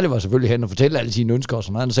 og Charlie var selvfølgelig hen og fortælle alle sine ønsker, og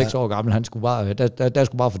sådan noget. Han er 6 år gammel, han skulle bare, der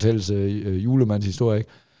skulle bare fortælles julemands historie, ikke?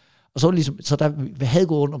 Og så ligesom, så der vi havde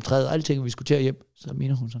gået rundt om træet, og alle ting, vi skulle til at hjem, så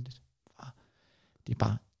mener hun sådan lidt, det er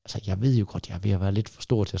bare, altså jeg ved jo godt, jeg er ved at være lidt for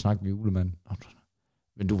stor til at snakke med julemanden,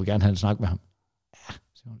 men du vil gerne have en snak med ham.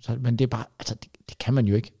 Ja, men det er bare, altså det kan man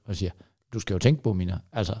jo ikke, og jeg siger, du skal jo tænke på, Mina,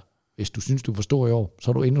 altså hvis du synes, du er for stor i år,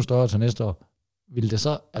 så er du endnu større til næste år. Vil det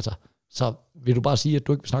så, altså, så vil du bare sige, at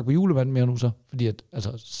du ikke vil snakke med julemanden mere nu så? Fordi at,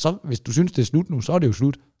 altså, så, hvis du synes, det er slut nu, så er det jo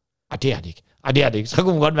slut. Det er det ikke. Så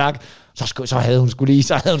kunne hun godt mærke, så havde hun skulle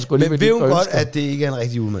lige Men ved hun godt, at det ikke er en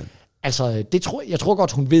rigtig julemand? Altså, jeg tror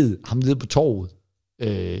godt, hun ved, ham nede på torvet,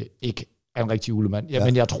 ikke er en rigtig julemand. Ja,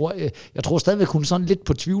 men jeg tror stadigvæk, hun er sådan lidt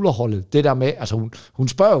på tvivlerholdet. Det der med, altså hun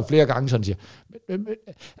spørger jo flere gange, sådan siger,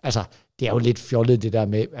 altså, det er jo lidt fjollet, det der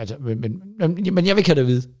med, altså, men jeg vil ikke have det at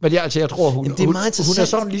vide. Men jeg tror, hun er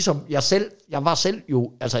sådan ligesom, jeg var selv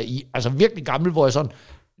jo, altså virkelig gammel, hvor jeg sådan,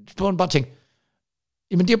 bare tænkte,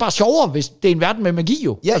 jamen det er bare sjovere, hvis det er en verden med magi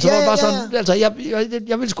jo. Ja, altså,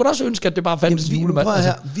 jeg ville sgu da også ønske, at det bare fandtes en julemand.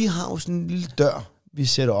 Vi har jo sådan en lille dør, vi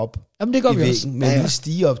sætter op. Jamen det gør vi også. Med en lille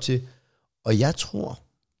stige op til. Og jeg tror,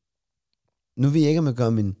 nu vil jeg ikke, om jeg gør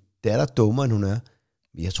min datter dummere, end hun er.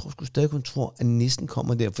 Men jeg tror sgu stadig, hun tror, at nissen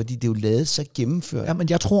kommer der, fordi det er jo lavet så gennemført. Ja, men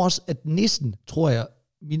jeg tror også, at nissen, tror jeg,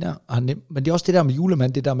 Mina har nemt, men det er også det der med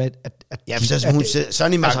julemand, det der med, at ja, for så er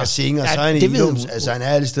han i magasin, og så er han i Ilums, altså han er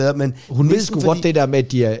alle steder, men hun ved sgu godt det der med,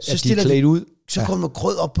 at de er klædt ud. Så kommer der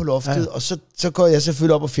grød op på loftet, og så går jeg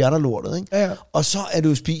selvfølgelig op og fjerner lortet, ikke? Ja. Og så er det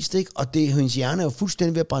jo spist, ikke? Og hendes hjerne er jo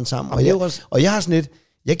fuldstændig ved at brænde sammen. Og jeg har sådan lidt,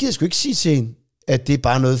 jeg gider sgu ikke sige til hende, at det er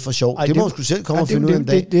bare noget for sjov. Det må hun sgu selv komme og finde ud af en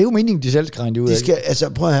dag. Det er jo meningen, de selv skal regne det ud af. Altså,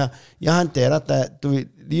 prøv her. Jeg har en datter, der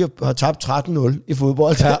lige har tabt 13-0 i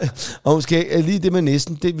fodbold. Ja. Og måske lige det med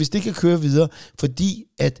næsten. Hvis det kan køre videre, fordi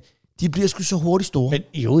at de bliver sgu så hurtigt store. Men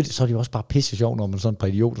jo, så er det jo også bare pisse sjovt, når man sådan et par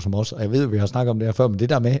idioter som os, og jeg ved, vi har snakket om det her før, men det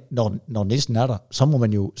der med, når næsten er der, så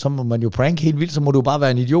må man jo prank helt vildt, så må du bare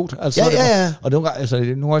være en idiot. Altså, ja. Og nogle gange,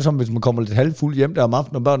 så, hvis man kommer lidt halvfuld hjem der om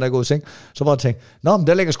aftenen, og børnene er gået i seng, så bare tænke, nå, men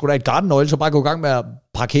der ligger sgu da et gardenøgle, så bare gå i gang med at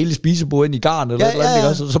pakke hele spisebordet ind i garden, eller et eller andet,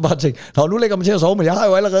 også, så bare tænke, nå, nu lægger man til at sove, men jeg har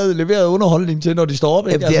jo allerede leveret underholdning til, når de står op.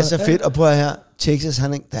 Ikke? Det er så fedt, og prøv her, Texas,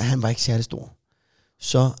 han var ikke særlig stor.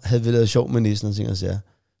 Så havde vi lavet sjov med nissen og ting og sager.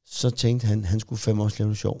 Så tænkte han skulle fandme også lave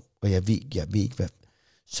noget sjov. Og jeg ved ikke hvad.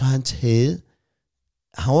 Så har han taget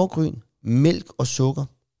havregryn, mælk og sukker,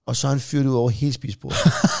 og så har han fyret ud over hele spisebordet.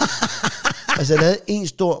 Altså jeg lavede en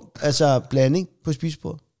stor blanding på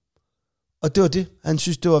spisebordet. Og det var det. Han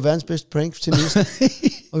synes, det var verdens bedste prank til nissen.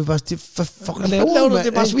 Og vi bare, det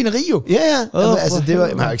er bare svineri jo. Ja. Altså det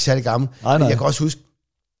var, man er ikke særlig gammel. Nej. Men jeg kan også huske,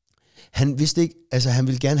 han vidste ikke, altså han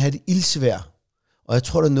ville gerne have det ildsvær. Og jeg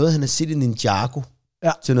tror, der er noget, han har set i Ninjago.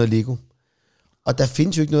 Ja. Til noget Lego. Og der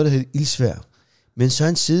findes jo ikke noget, der hedder ildsvær. Men så har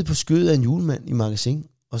han siddet på skødet af en julemand i magasin,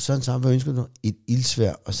 og så har han sagt, hvad ønsker du? Et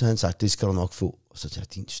ildsvær. Og så har han sagt, det skal du nok få. Og så tager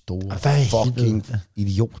din store fucking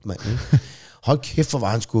idiot, mand. Hold kæft, hvor var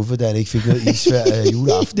han skuffet, da han ikke fik noget ildsvær af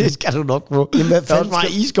juleaften. Det skal du nok få. Jamen, der var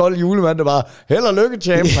bare iskold julemand, der bare, held og lykke,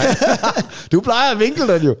 champ, mand. Du plejer at vinkle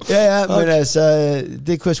den jo. Ja, men altså,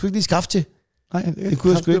 det kunne jeg sgu ikke lige skaffe til. Nej, det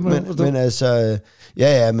kunne jeg sgu ikke, men altså,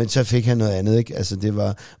 men så fik han noget andet, ikke? Altså, det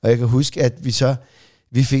var, og jeg kan huske, at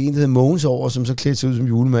vi fik en, der hed Mogens over, som så klædte sig ud som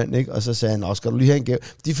julemand, ikke? Og så sagde han, skal du lige have en gave?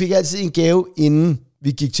 De fik altid en gave, inden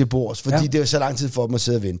vi gik til bords, fordi det var så lang tid for dem at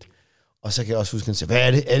sidde og vente. Og så kan jeg også huske, at han sagde, hvad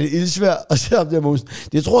er det? Er det ildsvær? Og så op der Mogens,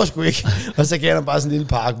 det tror jeg sgu ikke. Og så gav han bare sådan en lille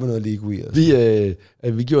pakke med noget Lego i.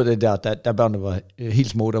 Vi gjorde det da børnene var helt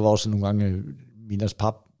små, der var også nogle gange Minas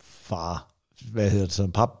papfar,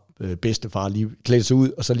 bedstefar lige klædte sig ud,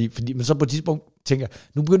 og så lige, men så på et tidspunkt tænker jeg,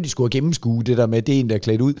 nu begynder de sgu at gennemskue det der med, det er en, der er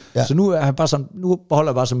klædt ud. Ja. Så nu er han bare sådan, nu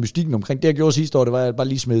beholder jeg bare sådan mystikken omkring. Det jeg gjorde sidste år, det var, at jeg bare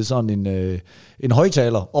lige smed sådan en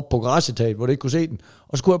højtaler op på græsetaget, hvor det ikke kunne se den.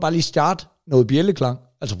 Og så kunne jeg bare lige starte noget bjælleklang,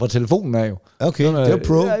 altså fra telefonen er jo. Okay, det er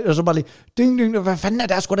pro. Og så bare lige, ding, ding, hvad fanden er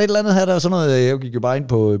der? Sgu da et eller andet her, der er sådan noget, jeg gik jo bare ind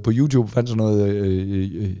på YouTube, fandt sådan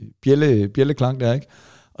noget bjælleklang der, ikke?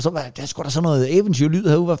 Og så var der sgu da sådan noget eventyrlyd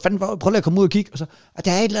herude. Hvad fanden var, prøv lige at komme ud og kigge. Og så,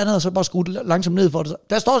 der er et eller andet, og så bare skruet langsomt ned for det.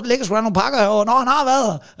 Der ligger sgu da nogle pakker herovre. Nå, han har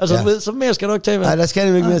været her. Altså, du ved, så mere skal du ikke tage. Nej, der skal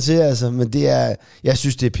det ikke mere til, altså. Men det er, jeg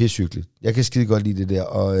synes, det er pissehyggeligt. Jeg kan skide godt lide det der,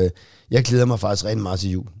 og jeg glæder mig faktisk rigtig meget til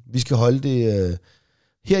jul. Vi skal holde det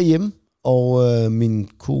herhjemme, og min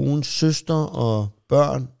kones søster og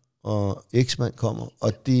børn og eksmand kommer,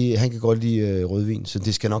 og han kan godt lide rødvin, så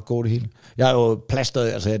det skal nok gå det hele. Jeg er jo plastret,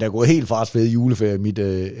 altså jeg er gået helt fast ved juleferie, mit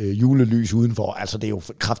julelys udenfor, altså det er jo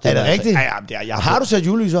kraftigt. Er det rigtigt? Ja, har du sat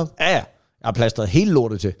julelys op? Ja, jeg har plastret hele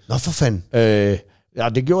lortet til. Nå for fanden. Ja,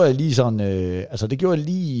 det gjorde jeg lige sådan, det gjorde jeg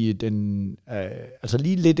lige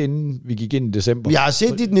lige lidt inden vi gik ind i december. Jeg har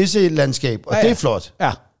set dit nisselandskab, og det er flot.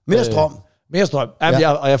 Ja. Mere strøm. Mere strøm.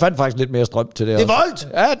 Ja. Og jeg fandt faktisk lidt mere strøm til det. Det er voldt!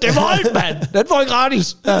 Ja, det er voldt, mand! Den får jeg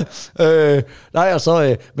gratis. Ja.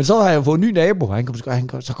 Men så har jeg fået en ny nabo.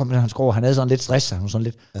 Så kom han skrev, han havde sådan lidt stress. Han var sådan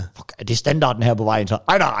lidt, er det standarden her på vejen? Så,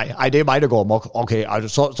 nej, det er mig, der går amok. Okay,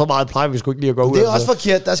 så meget plejer vi sgu ikke lige at gå ud. Det er også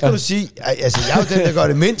forkert, der skal du sige, altså jeg er jo den, der gør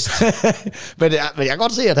det mindst. men jeg kan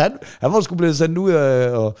godt se, at han var sgu blevet sendt ud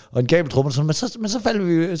og en kabeltrumme. Men så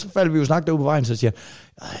faldt vi jo snakke derude på vejen, så siger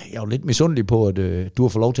jeg er jo lidt misundelig på, at du har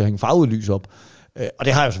fået lov til at hænge farvelys op. Og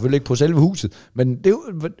det har jeg jo selvfølgelig ikke på selve huset. Men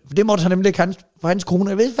det måtte han nemlig ikke for hans kone.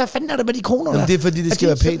 Jeg ved, hvad fanden er det med de koner der? Det er fordi, det skal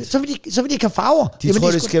være pænt. Så vil de ikke have farver. De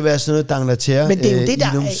tror, det skal være sådan noget danglater. Men det er jo det,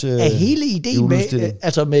 der er hele ideen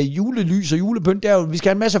med julelys og julepynt. Det er jo, vi skal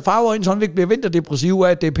have en masse farver ind, så vi ikke bliver vinterdepressive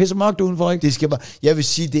af, at det er pisse mørkt udenfor. Ikke? Det skal bare, jeg vil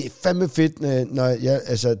sige, det er fandme fedt, når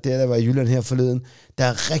der var i Jylland her forleden. Der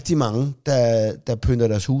er rigtig mange, der pynter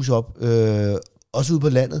deres hus op. Også ude på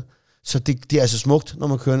landet. Så det er altså smukt, når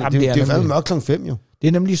man kører. Jamen, det er jo fandme mørkt klokken 5 jo. Det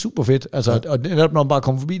er nemlig super fedt. Altså, og netop når man bare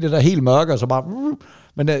kommer forbi det der helt mørke, og så bare...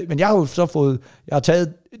 Men jeg har jo så fået... Jeg har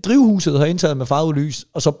taget... Drivhuset har indtaget med farvet lys,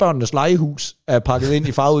 og så børnenes legehus er pakket ind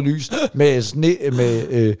i farvet lys med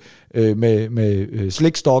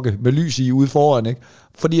slikstokke med lys i ude foran, ikke?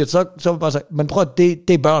 Fordi at så bare sagt, man prøver, det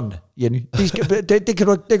er børnene, Jenny. Det kan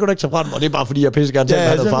du ikke tage fra dem, og det er bare fordi, jeg pisse gerne til at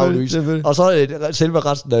have noget farvet lys. Og så selve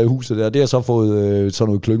resten af huset der, det har så fået sådan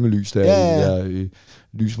noget klyngelys der i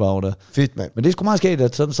lysfarve der. Fedt, mand. Men det er sgu meget skægt,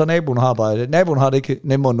 at så naboen har bare... Naboen har det ikke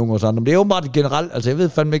nemmere end nogen hos andre. Men det er åbenbart generelt... Altså, jeg ved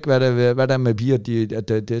fandme ikke, hvad der er med piger.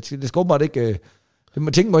 Det skal åbenbart ikke...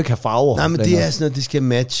 Ting må ikke have farver. Nej, men det er sådan noget, det skal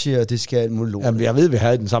matche, og det skal alt muligt lort. Jamen, jeg ved, vi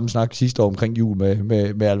havde den samme snak sidste år omkring jul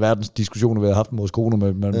med alverdens diskussioner, vi havde haft med vores koner,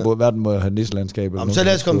 med verden må have nisselandskab. Jamen, så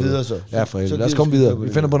lad os komme videre så. Ja, for helvede. Lad os komme videre.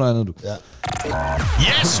 Vi finder på noget andet, du. Ja.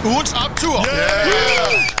 Yes, ugens optur!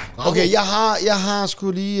 Yeah! Okay, jeg har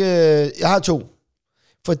sgu lige... jeg har 2.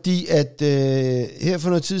 Fordi at her for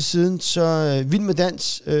noget tid siden, så Vild med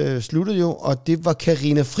Dans sluttede jo, og det var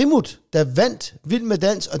Karina Frimut, der vandt Vild med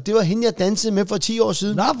Dans, og det var hende, jeg dansede med for 10 år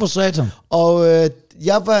siden. Nå, for satan. Og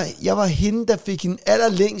jeg var hende, der fik hende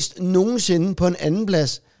allerlængst nogensinde på en anden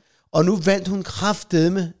plads, og nu vandt hun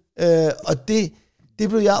kraftedme, og det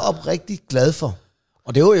blev jeg oprigtigt glad for.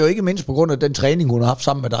 Og det var jo ikke mindst på grund af den træning, hun har haft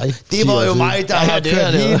sammen med dig. Det var jo mig, der har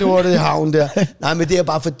kørt hele lortet i havnen der. Nej, men det er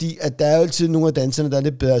bare fordi, at der er jo altid nogle af danserne, der er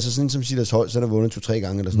lidt bedre. Altså sådan som Silas Holst, han har vundet 2-3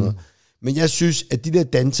 gange eller sådan noget. Men jeg synes, at de der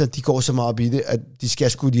danser, de går så meget op i det, at de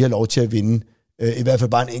skal sgu lige have lov til at vinde. I hvert fald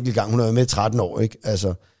bare en enkelt gang. Hun har været med 13 år, ikke?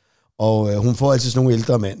 Altså, og hun får altid sådan nogle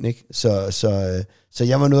ældre mænd, ikke? Så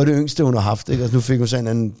jeg var noget af det yngste, hun har haft, ikke? Altså nu fik hun så en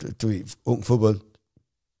anden, ung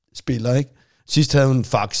fodboldspiller, ikke? Sidst havde hun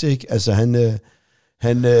Faxe, ikke? Altså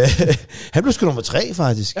han blev sgu nummer 3,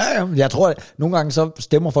 faktisk. Ja, jeg tror, at nogle gange så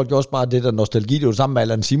stemmer folk jo også bare det der nostalgi. Det er jo sammen med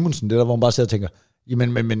Allan Simonsen, det der, hvor man bare sidder og tænker,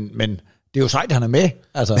 jamen, men det er jo sejt, han er med.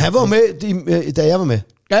 Altså, han var med, da jeg var med.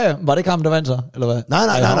 Ja, var det ikke ham, der vandt så, eller hvad? Nej,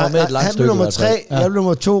 han blev nummer 3, jeg blev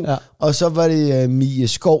nummer 2, og så var det Mie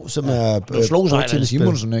Skov, som er... Du slog sig Allan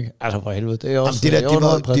Simonsen, ikke? Altså for helvede, det er også...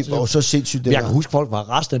 Jamen, det var så sindssygt, det jeg kan huske, folk var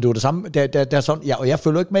rasende, det var det samme, der sådan, og jeg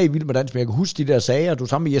følger ikke med i Vild med Dans, men jeg kan huske de der sager, du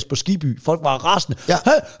sammen med Jesper Skibby, folk var rasende. Ja.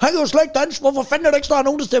 Han kan jo slet ikke danse, hvorfor fanden er der ikke snart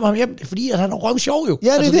nogen, der stemmer ham hjem? Det er fordi, at han er røv sjov jo. Ja,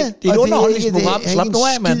 det er altså, det. Det er et underholdningsprogram, slap nu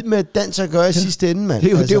af, mand. Det er med dans at gøre i sidste ende, mand.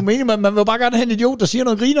 Det er jo meningen, man vil bare gerne have en idiot, der siger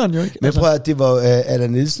noget grineren jo, ikke? Men prøv at det var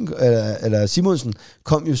Allan Nielsen, eller Simonsen,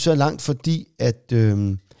 kom jo så langt, fordi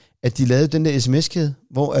at de lavede den der sms-kæde,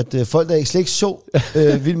 hvor at folk, der slet ikke så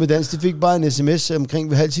Vild med Dans, de fik bare en sms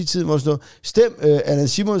omkring ved 9:30, hvor der stod, stem Allan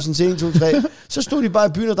Simonsen til 1, 2, 3. Så stod de bare i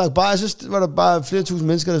byen og drak bajer, så var der bare flere tusind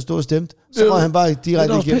mennesker, der stod og stemte. Så var han bare direkte igennem.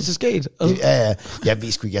 Det er også pisse sket. Ja, jeg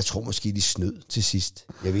ved sgu ikke, jeg tror måske, de snød til sidst.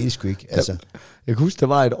 Jeg ved det sgu ikke, altså. Jeg kan huske, der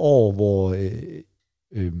var et år,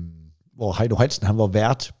 hvor Heino Hansen, han var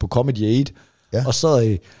vært på Comedy 8, ja.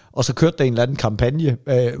 Og så kørte der en eller anden kampagne,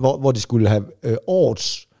 hvor de skulle have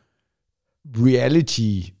årets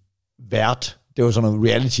reality-vært. Det var sådan noget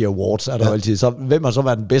reality awards, er der jo altid. Så hvem har så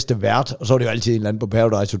været den bedste vært? Og så var det jo altid en eller anden på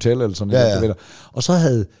Paradise Hotel, eller sådan noget. Ja. Og så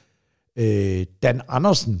havde Dan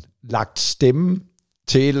Andersen lagt stemme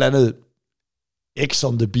til et eller andet X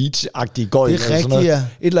on the Beach-agtige gøjl. Det er rigtigt, ja.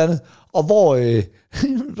 Et eller andet. Og hvor...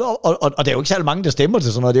 og det er jo ikke særlig mange, der stemmer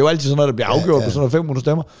til sådan noget. Det er jo altid sådan noget, der bliver afgjort på sådan noget 500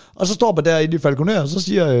 stemmer. Og så står man derinde i Falconer, og så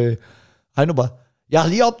siger Heino bare, jeg har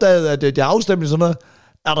lige opdaget, at det er afstemning sådan noget.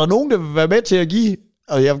 Er der nogen, der vil være med til at give...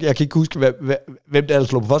 Og jeg kan ikke huske, hvem der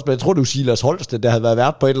slog på først, men jeg tror, det var Silas Holst, der havde været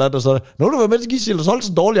vært på et eller andet, og så nogen, der var med til at give Silas Holst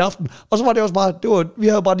en dårlig aften. Og så var det også bare, vi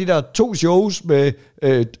havde bare de der 2 shows med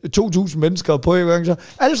 2.000 mennesker på en gang, så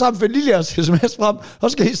alle sammen finder lige jeres sms frem,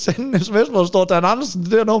 og skal I sende en sms, hvor der står Dan Andersen,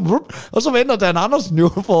 det der nummer, og så venter Dan Andersen jo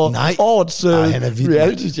for årets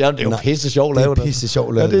reality. Ja, det er jo pisse sjovt lavet. Det er pisse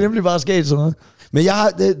sjovt lavet. Ja, det er nemlig bare sket sådan noget. Men jeg har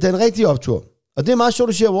den rigtige optur. Og det er meget sjovt,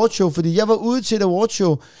 du siger awardshow, fordi jeg var ude til et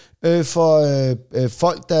awardshow for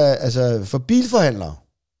folk, for bilforhandlere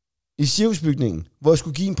i cirkusbygningen, hvor jeg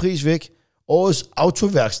skulle give en pris væk. Årets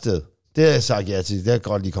autoværksted. Det har jeg sagt ja til, det har jeg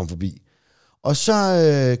godt lige kommet forbi. Og så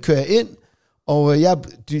kører jeg ind, og de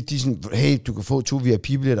er sådan, hey, du kan få 2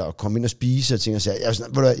 VIP-billetter og komme ind og spise, og ting og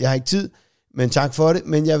sager. Jeg har ikke tid, men tak for det,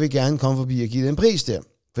 men jeg vil gerne komme forbi og give dig en pris der,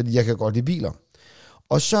 fordi jeg kan godt lide biler.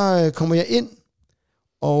 Og så kommer jeg ind,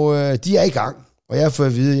 og de er i gang, og jeg har fået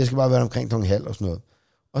at vide, at jeg skal bare være omkring 12:30 og sådan noget.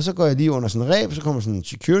 Og så går jeg lige under sådan en ræb, så kommer sådan en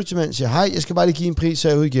security-mand og siger, hej, jeg skal bare lige give en pris, så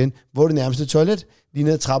er jeg ude igen. Hvor er det nærmeste toilet? Lige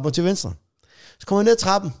ned ad trappen til venstre. Så kommer jeg ned ad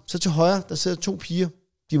trappen, så til højre, der sidder 2 piger.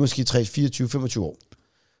 De er måske 3, 24, 25 år.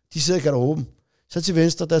 De sidder i garderoben. Så til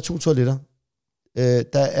venstre, der er 2 toiletter.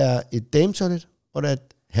 Der er et dametoilet, og der er et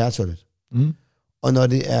herretoilet. Og når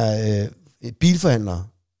det er bilforhandlere,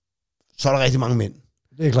 så er der rigtig mange mænd.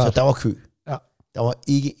 Det er klart. Så der var kø. Ja. Der var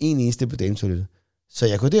ikke en eneste på dametoilettet. Så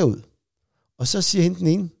jeg går derud. Og så siger hende den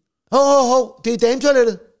ene, hov, det er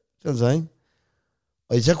dametoilettet. Så, ikke?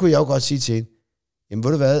 Og så kunne jeg jo godt sige til hende, jamen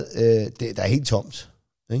ved du hvad, der er helt tomt.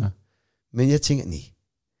 Ikke? Ja. Men jeg tænker, nej.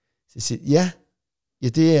 Så jeg siger, ja,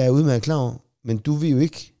 det er jeg udmærket klar over, men du ved jo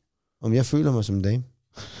ikke, om jeg føler mig som en dame.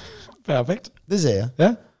 Perfekt. Det sagde jeg.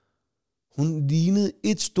 Ja. Hun lignede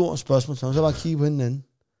et stort spørgsmål, så bare kigge på den anden.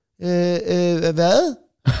 Hvad?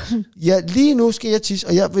 Ja, lige nu skal jeg tisse,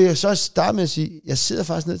 og jeg vil så starte med at sige, jeg sidder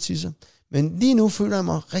faktisk ned og tisser, men lige nu føler jeg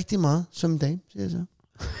mig rigtig meget som en dame, siger jeg så.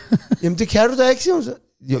 Jamen, det kan du da ikke, siger hun så.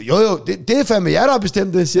 Jo, det er fandme jer, der har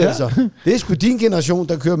bestemt det, siger jeg så. Det er sgu din generation,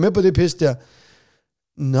 der kører med på det pis der.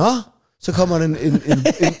 Nå, så kommer der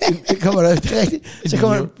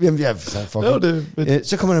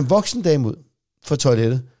så kommer der en voksen dame ud fra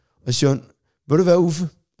toilettet, og siger hun, vil du være Uffe?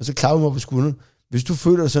 Og så klapper hun mig på skulderen. Hvis du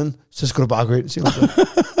føler dig sådan, så skal du bare gå ind, siger hun så.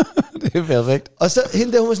 Det er perfekt. Og så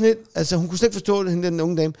hende der, hun var sådan lidt, altså hun kunne slet ikke forstå det, hende den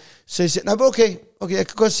unge dame. Så jeg siger, nej, okay, jeg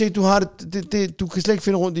kan godt se, du har det, du kan slet ikke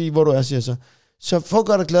finde rundt i, hvor du er, siger jeg så. Så for at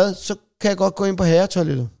gøre dig glad, så kan jeg godt gå ind på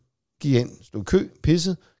herretoilettet. Gik ind, stod kø,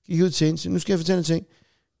 pisset, gik ud til hende, så nu skal jeg fortælle en ting.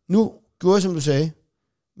 Nu gjorde jeg, som du sagde,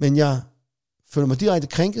 men jeg føler mig direkte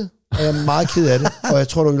krænket, og jeg er meget ked af det, og jeg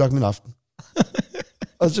tror, du har ødelagt min aften.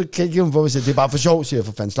 Og så kan jeg give mig på, at det er bare for sjov, siger jeg,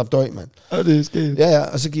 for fanden, slap dig af, mand. Ja, det er sket. Ja,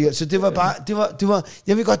 og så gik jeg, så det var bare, det var,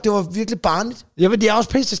 jeg ved godt, det var virkelig barnligt. Jamen, det er også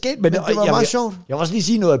pisse sket, men det var meget sjovt. Jeg vil også lige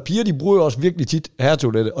sige noget, at piger, de bruger jo også virkelig tit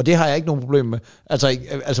herretoilettet, og det har jeg ikke nogen problem med.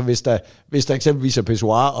 Altså hvis der eksempelvis er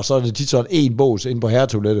pissoir, og så er det tit sådan en bås inde på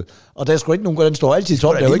herretoilettet, og der er sgu ikke nogen, den står altid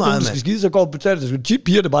tom, der er jo ikke nogen, der skal skide, så går og betaler, det er tit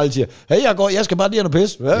piger, der bare siger, hey, jeg skal bare lige have noget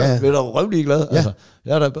pis. Ja. Det er da røvlig glad. Ja. Altså,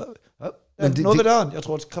 jeg er da noget ved døren. Jeg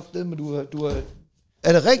tror, det er kraftedeme, men du er...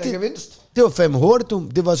 Er det rigtigt? Det var fandme hurtigt, du.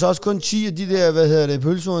 Det var så også kun 10 af de der,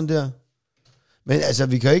 pølsehorn der. Men altså,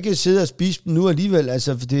 vi kan ikke sidde og spise dem nu alligevel.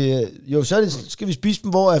 Altså, for det, jo, så skal vi spise dem,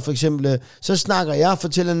 hvor for eksempel, så snakker jeg og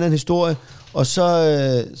fortæller en anden historie, og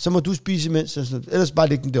så må du spise imens. Altså, ellers bare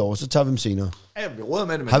lægge dem derovre, så tager vi dem senere. Ja, vi råder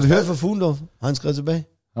med det. Har vi hørt fra Fuglendorf? Har han skrevet tilbage?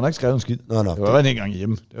 Han har ikke skrevet en skid. Nå. Det var ikke engang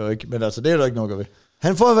hjemme. Det var ikke, men altså, det er der ikke noget at gøre ved.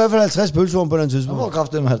 Han får i hvert fald 50 pølsehorn på den tidspunkt. Han får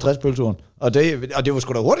kraftigt med 50 pølsehorn. Og det var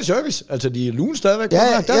sgu da hurtig service. Altså, de er lune stadigvæk.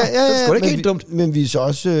 Ja, det er sgu da ikke helt dumt. Men vi er så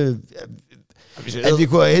også... at vi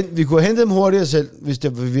kunne have hentet dem hurtigere selv, hvis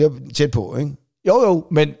vi er tæt på, ikke? Jo,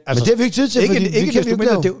 men... Altså, men det har vi ikke tid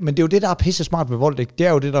til, men det er jo det, der er pisse smart ved Volt, ikke? Det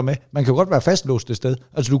er jo det der med. Man kan jo godt være fastlåst et sted.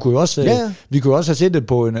 Altså, du kunne jo også... Vi kunne jo også have sættet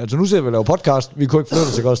på en... Altså, nu sidder vi og laver podcast. Vi kunne ikke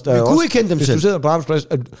flytte til os. Vi kunne ikke kende dem hvis selv. Hvis du sidder på arbejdsplads,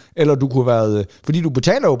 eller du kunne være... Fordi du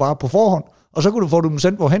betaler jo bare på forhånd, og så kunne du få dem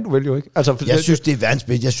sendt, hvorhen du vil jo, ikke? Altså, jeg synes, det er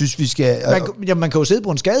verdensbedst. Jeg synes, vi skal... Man kan jo sidde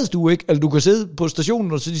på en skadestue, ikke? Eller du kan sidde på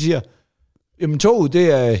stationen, og så de siger... Jamen toget,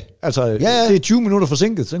 det er, det er 20 minutter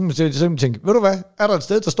forsinket. Så kan man tænke, ved du hvad, er der et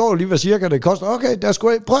sted, der står jo lige, hvad cirka det koster? Okay, der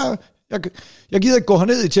skulle prøv. Jeg gider ikke gå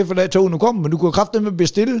herned i tilfælde af, at toget nu kommer, men du kunne kraftedeme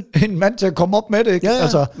bestille en mand til at komme op med det, ikke? Ja,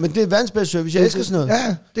 altså, men det er verdensbedst service. Jeg elsker sådan noget.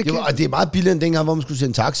 Ja, det er meget billigere end dengang, hvor man skulle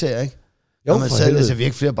sende taxaer, ikke? Jo, når man sad, altså vi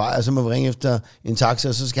ikke flere bajer, så må vi ringe efter en taxa,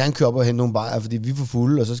 og så skal han køre op og hente nogle bajer, fordi vi er for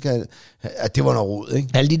fulde, og så skal det var noget rod, ikke?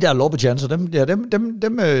 Alle de der loppetjanser,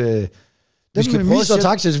 dem vi skal prøve at se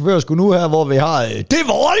taxichauffører sgu nu her, hvor vi har... Det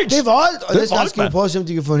er Volt! Og næste gang skal vi prøve at se, om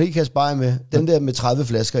de kan få en hel kasse bajer med. Den der med 30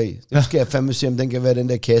 flasker i. Det skal jeg fandme se, om den kan være den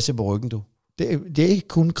der kasse på ryggen, du. Det er ikke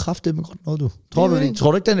kun kraftedeme godt noget, du. Tror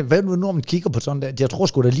du ikke, den hvad nu, når man kigger på sådan der? Jeg tror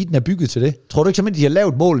sgu da lige, den er bygget til det. Tror du ikke simpelthen, de har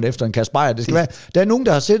lavet målen efter en kasse bajer? Det skal være... Der er nogen,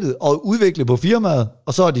 der har siddet og udviklet på firmaet,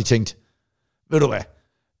 og så har de tænkt, ved du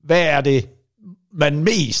hvad er det, man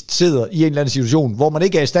mest sidder i en eller anden situation, hvor man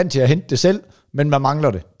ikke er i stand til at hente det selv, men man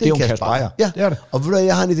mangler det. Det er jo en kasse bajer. Ja, det er det. Og ved du hvad,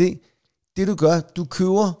 jeg har en idé. Det du gør, du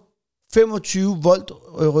køber 25 volt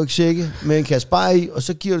rygsække med en kasse bajer i, og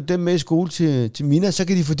så giver du dem med i skole til Mina, så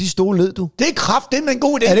kan de få de stole ned, du. Det er kraftedeme en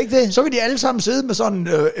god idé. Er det ikke det? Så kan de alle sammen sidde med sådan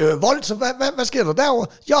Volt, så hvad sker der derovre?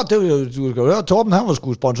 Ja, du kan høre, Torben han var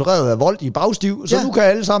sgu sponsoreret af Volt i bagstiv, så nu kan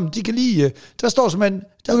alle sammen, de kan lige, der står simpelthen...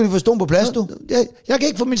 Så kan de få stolen på plads, du. Jeg kan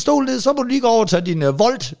ikke få min stol ned, så må du lige gå over og tage din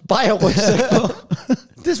Volt bajer rygsæk på.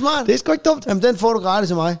 Det er smart. Det er sgu ikke dumt. Jamen, den får du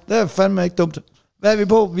gratis af mig. Det er fandme ikke dumt. Hvad er vi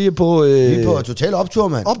på? Vi er på total optur,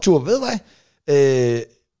 mand. Optur, ved du hvad?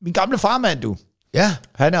 Min gamle farmand, du. Ja.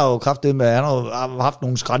 Han er jo kraftet med, han har haft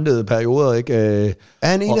nogle skrantede perioder, ikke? Er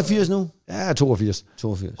han 81 nu? Ja, 82.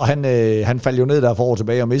 82. Og han faldt jo ned der for år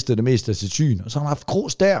tilbage og mistede det meste af sit syn. Og så har han haft grå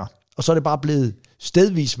stær, og så er det bare blevet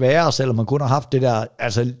stedvis værre, selvom man kun har haft det der,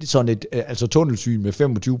 altså sådan et tunnelsyn med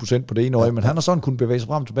 25% på det ene øje, men han har sådan kunnet bevæge sig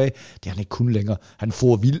frem og tilbage. Det har han ikke kun længere. Han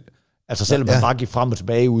får vild. Altså selvom man bare gik frem og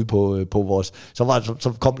tilbage ude på vores,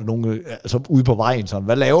 så kom der nogen ude på vejen sådan,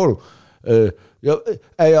 hvad laver du?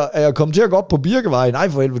 Er jeg kommet til at gå op på Birkevej? Nej,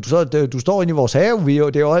 for helvede, du står inde i vores have,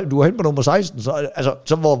 du er hen på nummer 16,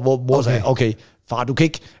 så hvor mor sagde, okay, far, du kan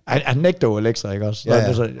ikke, han nægter jo Alexa, ikke også?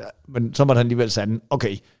 Så, men så var han alligevel sådan,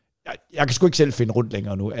 okay, jeg kan sgu ikke selv finde rundt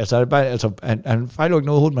længere nu. Han fejlede ikke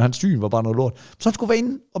noget hoved, men hans syn var bare noget lort. Så han skulle være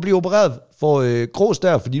inde og blive opereret for grås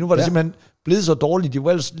der, fordi nu var det simpelthen blevet så dårligt. De var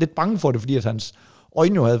ellers lidt bange for det, fordi at hans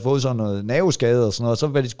øjne jo havde fået sådan noget nerveskade og sådan noget, og så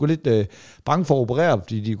var de sgu lidt bange for at operere,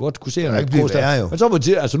 fordi de godt kunne se, at han grås der. Men så var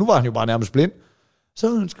det, nu var han jo bare nærmest blind.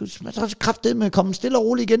 Så kraftedeme komme stille og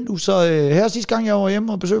roligt igen, du. Så her sidste gang, jeg var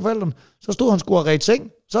hjemme og besøgte forældrene, så stod han sgu og redde seng.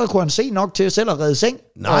 Så kunne han se nok til selv at redde seng.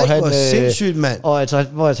 Nej, hvor sindssygt, mand. Og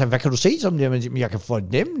hvor jeg sagde, hvad kan du se som det? Men jeg kan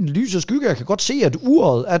fornemme lys og skygge. Jeg kan godt se, at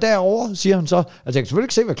uret er derovre, siger han så. Altså, jeg kan selvfølgelig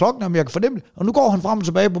ikke se, hvad klokken er, men jeg kan fornemme det. Og nu går han frem og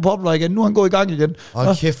tilbage på Poplar igen. Nu er han gået i gang igen.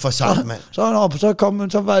 Hold kæft for sagt, mand.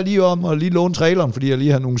 Så var jeg lige om og lige låne traileren, fordi jeg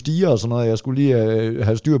lige havde nogle stiger og sådan noget. Jeg skulle lige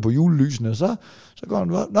have styr på julelysene. Så går han,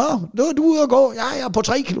 nu er du ude og gå. Ja, jeg er på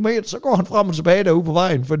 3 kilometer. Så går han frem og tilbage derude på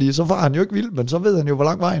vejen, fordi så far han jo ikke vildt, men så ved han jo, hvor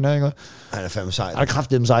lang vejen er, ikke? Han er fandme sej. Han er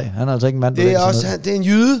kraftedeme sej. Han er altså ikke en mand. Det er også, det er en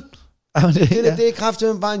jyde. Det er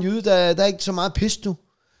kraftedeme bare en jyde, der er ikke så meget pis, du.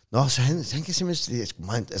 Nå, så han kan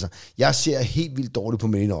simpelthen... Altså, jeg ser helt vildt dårligt på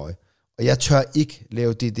mine øje, og jeg tør ikke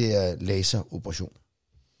lave det der laseroperation.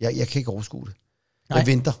 Jeg kan ikke overskue det. Jeg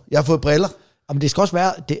venter. Jeg har fået briller. Men det skal også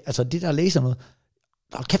være... Det der laser noget...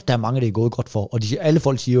 Hold kæft, der er mange, det er gået godt for. Og alle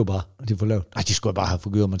folk siger jo bare, at de får lavet. Nej, de skulle bare have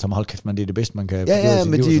forgyret, men så hold kæft, man, det er det bedste, man kan forgyre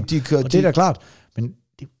sin liv. De kører... Og det er da klart. Men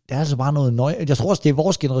det er altså bare noget nøje. Jeg tror også, det er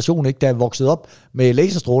vores generation, ikke, der er vokset op med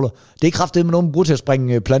laserstråler. Det er kraftedeme med nogen, man bruger til at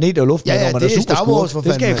springe planeter i luften, når man det er Star Wars, for fanden.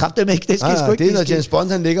 Det skal jeg kraftedeme ikke. Det skal sgu ikke. Det er, når James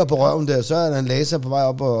Bond, han ligger på røven der, så er der en laser på vej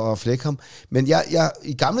op og flække ham. Men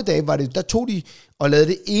i gamle dage var det, der tog de og lavede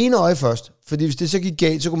det ene øje først. Fordi hvis det så gik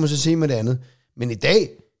galt, så kunne man så se med det andet. Men i dag,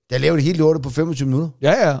 der laver det helt lortet på 25 minutter.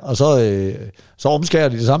 Ja, og så omskærer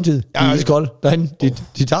de det samtidig. De er iskolde derinde.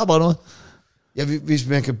 De tager bare noget. Ja, hvis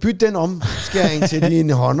man kan bytte den omskæring til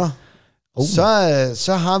dine hånder,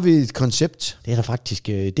 så har vi et koncept. Det er der faktisk.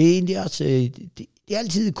 Det er egentlig også... Det er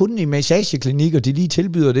altid kun i massageklinikker, de lige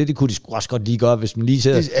tilbyder det. Det kunne de sgu også godt lige gøre, hvis man lige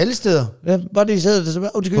sidder... Det er alle steder. Ja, bare det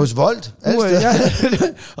sidder... Hos Volt. Alle steder. Ja,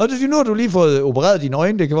 og nu har du lige fået opereret dine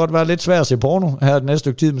øjne. Det kan godt være lidt svært at se porno her den næste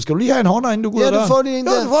stykke tid. Men skal du lige have en hånd, inden du går ud af døren? Ja, du får lige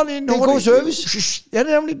en der. Det er god service. Ja, det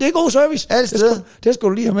er god service. Alle steder. Det skal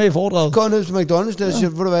du lige have med i foredraget. Gå ned til McDonald's der og siger,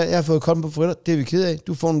 ved du hvad, jeg har fået kolden på fritter. Det er vi ked af.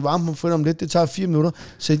 Du får en varme på fritter om lidt. Det tager 4 minutter.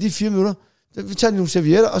 Så i de 4 minutter, vi tager nogle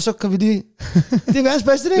servietter, og så kan vi lige... Det er verdens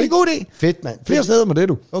bedste idé. Det er en god idé. Fedt, mand. Flere steder med det,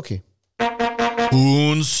 du. Okay.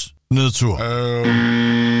 Ugens nedtur.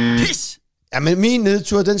 Pis! Ja, men min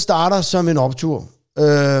nedtur, den starter som en optur.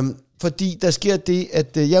 Fordi der sker det,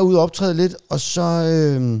 at jeg er ude og optræde lidt, og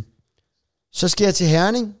så skal jeg til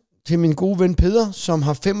Herning, til min gode ven Peder, som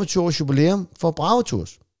har 25 års jubilæum for Bravo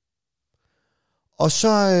Tours. Og så,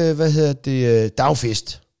 der er jo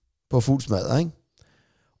fest på fuld smadre, ikke?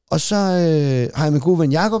 Og så har jeg min gode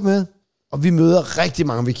ven Jakob med, og vi møder rigtig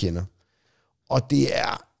mange, vi kender. Og det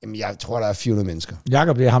er, jeg tror, der er 400 mennesker.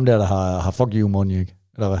 Jakob, det er ham der har fuck you money, ikke?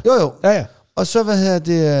 Eller hvad? Jo. Ja. Og så,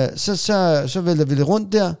 så vælter vi lidt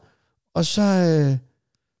rundt der, og så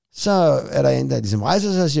er der en, der ligesom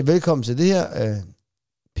rejser sig og siger, velkommen til det her.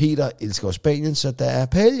 Peter elsker jo Spanien, så der er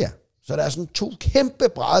paella. Så der er sådan 2 kæmpe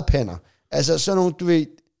brædepander. Altså sådan nogle, du ved,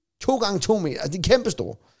 2 gange 2 meter. Altså de er kæmpe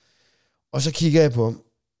store. Og så kigger jeg på ham.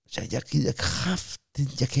 Så jeg gider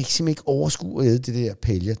jeg kan simpelthen ikke overskue at æde det der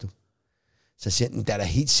paella, du. Så siger han, der er da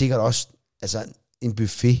helt sikkert også altså en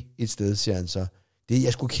buffet et sted, siger han så.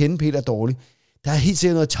 Jeg skulle kende Peter dårligt. Der er helt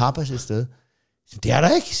sikkert noget tapas et sted. Så, det er der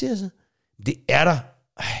ikke, siger jeg så. Det er der.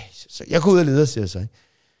 Så jeg går ud og leder, siger jeg så. Ikke?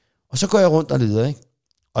 Og så går jeg rundt og leder, ikke?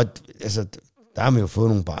 Og altså, der har man jo fået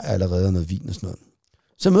nogle bajer allerede og noget vin og sådan noget.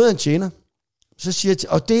 Så møder jeg en tjener. Så siger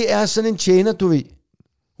jeg, og det er sådan en tjener, du ved.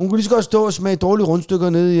 Hun kunne lige så godt stå og smage dårlige rundstykker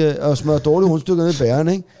ned og smøre dårlige rundstykker ned i bæren,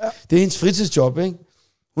 ikke? Ja. Det er hendes fritidsjob, ikke?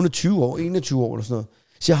 Hun er 20 år, 21 år eller sådan noget.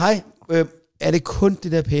 Siger, hej, er det kun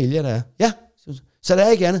det der paella, der er? Ja. Så der er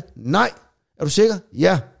ikke andet? Nej. Er du sikker?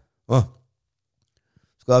 Ja.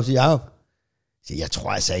 Skal op til Jacob? Jeg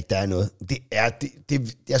tror altså ikke, der er noget.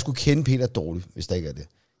 Jeg skulle kende Peter dårligt, hvis der ikke er det.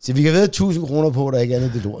 Så vi kan ved 1.000 kroner på, at der ikke er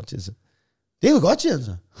andet det lort til sig. Det er jo godt, siger han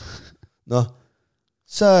så. Nå.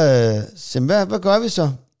 Så hvad gør vi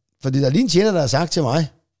så? Fordi der er lige en tjener, der har sagt til mig,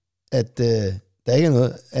 at der ikke er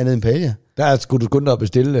noget andet end paella. Der skulle du skynde dig at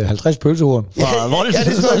bestille 50 pølsehorn fra Volt. Ja,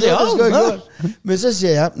 det skulle jeg gjort. Men så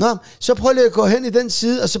siger jeg, nå, så prøv lige at gå hen i den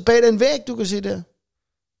side, og så bag den væg, du kan se der.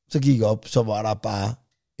 Så gik jeg op, så var der bare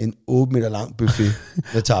en 8 meter lang buffet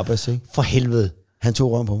med tapas, ikke? For helvede. Han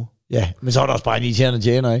tog røven på mig. Ja, men så var der også bare en irriterende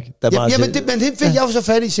tjener, ikke? Men det fik jeg jo så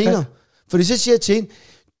fat i senere. Fordi så siger jeg til hende,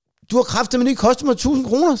 du har kræfter, men det koster mig 1.000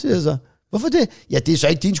 kroner, siger jeg så. Hvorfor det? Ja, det er så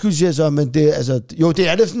ikke din skyld, siger jeg så, men det, altså, jo, det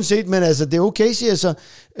er det sådan set, men altså, det er okay, siger jeg så.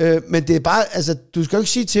 Men det er bare, altså, du skal jo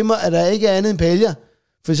ikke sige til mig, at der ikke er andet end pælger,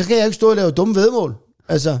 for så kan jeg ikke stå og lave dumme vedmål.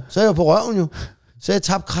 Altså, så er jeg jo på røven jo. Så jeg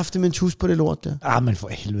tabt kraftigt med en tus på det lort der. Ah, men for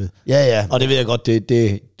helvede. Ja. Og det ved jeg godt,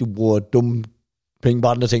 du bruger dumme penge på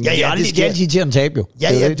andre ting. Ja, det er altid til at tabe jo.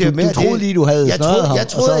 Du troede lige, du havde snøret ham. Jeg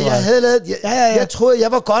troede, jeg havde lavet... Jeg troede,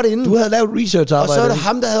 jeg var godt inde. Du havde lavet research-arbejde. Og så var det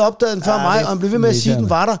ham, der havde opdaget den før mig, og han blev ved med at sige, at den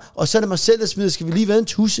var der. Og så er det mig selv, der smider, skal vi lige være en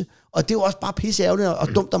tusse? Og det er jo også bare pisse ærgerligt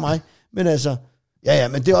og dumt af mig. Men altså... Ja,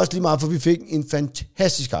 men det er også lige meget, for vi fik en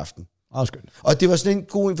fantastisk aften. Og det var sådan en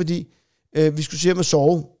god en, fordi vi skulle se hjem og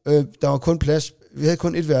sove. Der var kun plads. Vi havde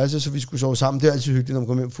kun et værelse, så vi skulle sove sammen. Det er altid hyggeligt, når man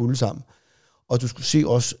kommer hjem fulde sammen. Og du skulle se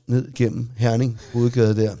os ned gennem Herning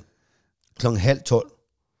hovedgade der,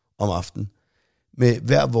 11:30 om aftenen, med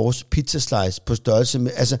hver vores pizzaslice på størrelse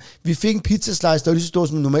med, altså, vi fik en pizzaslice, der var lige så stor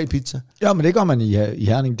som en normal pizza. Ja, men det gør man i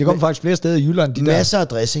Herning. Det kommer faktisk flere steder i Jylland. Masser af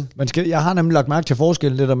dressing. Jeg har nemlig lagt mærke til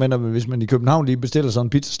forskellen, det der med, hvis man i København lige bestiller sådan en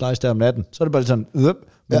pizzaslice der om natten, så er det bare sådan,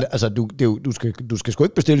 men altså, du skal sgu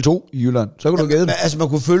ikke bestille 2 i Jylland, så kan du gæde dem. Altså, man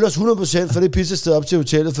kunne følge os 100% for det pizzasted op til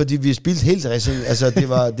hotellet, fordi vi spildte helt dressing. Altså,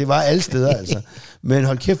 det var alle steder, altså. Men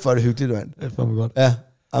hold kæft, hvor er det hyggeligt, mand. Det er godt. Ja,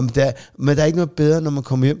 men der er ikke noget bedre, når man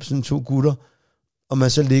kommer hjem sådan 2 gutter, og man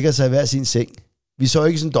så ligger sig i hver sin seng. Vi så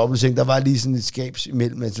ikke sådan en dobbeltseng, der var lige sådan et skab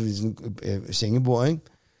imellem, altså sådan sengebord, ikke?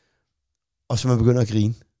 Og så man begynder at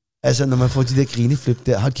grine. Altså, når man får de der grineflip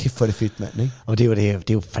der, hold kæft, hvor er det fedt, mand, ikke? Og det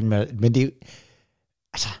er jo fandme, men det er jo,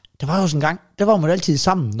 altså, der var jo sådan en gang, der var man altid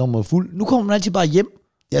sammen, når man var fuld. Nu kommer man altid bare hjem.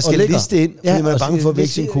 Jeg skal liste ind, fordi man er bange for at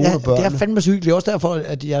vække sin kone og børn. Det er fandme så hyggeligt. Også derfor,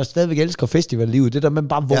 at jeg stadigvæk elsker festivallivet. Det der, man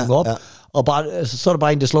bare vågner op, og bare, altså, så er der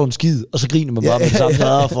bare en, der slår en skid, og så griner man bare med det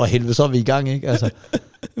samme. For helvede, så er vi i gang, ikke? Altså.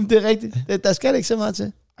 Det er rigtigt. Der skal ikke så meget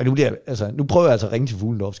til. Og nu prøver jeg altså at ringe til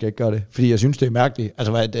Fuglendorf, skal jeg ikke gøre det? Fordi jeg synes, det er mærkeligt.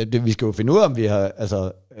 Altså, vi skal jo finde ud af, om vi har,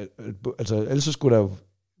 altså ellers så skulle der jo,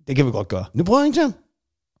 det kan vi godt gøre. Nu prøver jeg ringe til ham.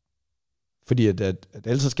 Fordi at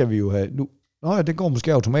ellers så skal vi jo have, nu, det går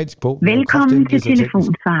måske automatisk på. Velkommen til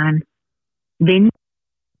telefonsvaren.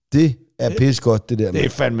 Det er pisse godt, det der. Det er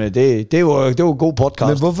fandme, det er jo en god podcast.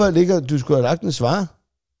 Men hvorfor ligger du skulle have lagt en svar?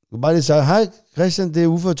 Du bare lige sige, hej Christian, det er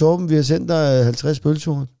Uffe og Torben, vi har sendt dig 50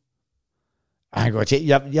 pølseture.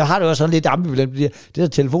 Jeg har det også sådan lidt ambivalent. Det der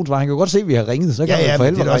telefonsvar, han kan jo godt se, at vi har ringet, så kan man for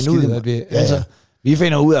helvede regne ud, at vi, altså, vi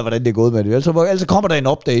finder ud af, hvordan det er gået med det. Ellers kommer der en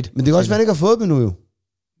update. Men det kan også være, at han ikke har fået dem nu jo.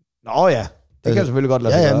 Nå ja, det kan selvfølgelig godt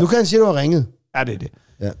lade sig gøre. Nu kan han sige, at du har ringet. Ja, det er det.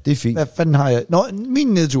 Ja, det er fint. Hvad fanden har jeg? Nå, min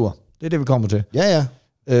nedtur. Det er det, vi kommer til. Ja.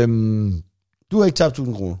 Du har ikke tabt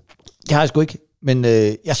 1.000 kroner. Det har jeg sgu ikke. Men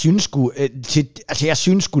jeg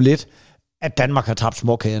synes sgu lidt, at Danmark har tabt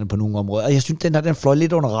småkagerne på nogle områder. Og jeg synes, den fløj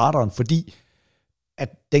lidt under radaren, fordi at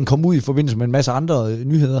den kom ud i forbindelse med en masse andre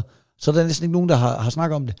nyheder. Så der er næsten ikke nogen, der har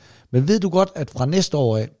snakket om det. Men ved du godt, at fra næste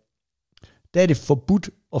år af, der er det forbudt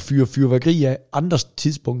at fyre fyrværkeri af andre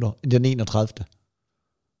tidspunkter end den 31.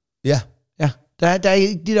 Ja. Ja, der er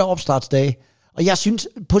ikke de der opstartsdage. Og jeg synes,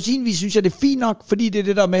 på sin vis synes jeg, det er fint nok, fordi det er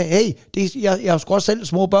det der med, hey, jeg har sgu også selv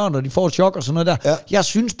små børn, og de får et chok og sådan noget der. Ja. Jeg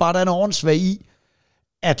synes bare, der er en åndssvag i,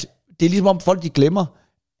 at det er ligesom om folk, de glemmer,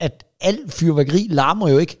 at alt fyrværkeri larmer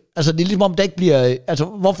jo ikke. Altså, det er ligesom om, der ikke bliver, altså,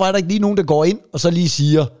 hvorfor er der ikke lige nogen, der går ind, og så lige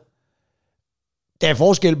siger, der er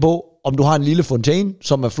forskel på, om du har en lille fontæne,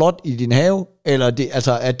 som er flot i din have, eller det,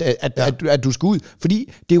 altså, at du skal ud.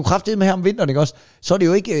 Fordi det er jo kraftigt med her om vinteren, ikke også? Så er det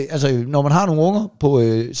jo ikke, altså, når man har nogle unger på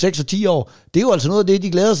 6 og 10 år, det er jo altså noget af det,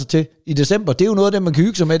 de glæder sig til i december. Det er jo noget af det, man kan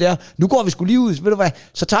hygge sig med, det er, nu går vi sgu lige ud, ved du hvad,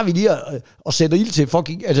 så tager vi lige og sætter ild til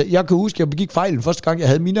fucking, altså, jeg kan huske, jeg begik fejlen første gang, jeg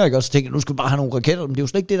havde mine, ikke? Og så tænkte jeg, nu skal vi bare have nogle raketter, men det er jo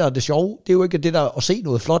slet ikke det, der er det sjove. Det er jo ikke det, der at se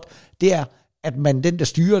noget flot. Det er, at man, den der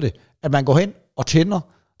styrer det, at man går hen og tænder,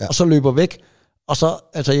 og så løber væk. Og så,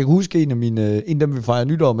 altså jeg kan huske en af dem, vi fejrede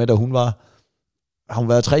nytår med, da hun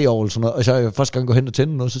var 3 år eller sådan noget, og så jeg første gang går hen og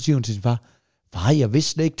tænder noget, så siger hun til sin far, jeg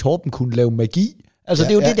vidste slet ikke, Torben kunne lave magi. Altså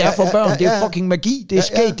det er jo det, der er for børn, det er fucking magi, det er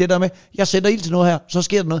skægt det der med, jeg sætter ild til noget her, så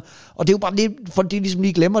sker der noget. Og det er jo bare det, for de ligesom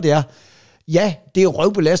lige glemmer, det er, ja, det er jo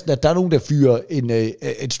røvbelastende, at der er nogen, der fyrer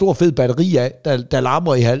et stor fed batteri af, der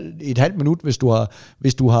larmer i et halvt minut, hvis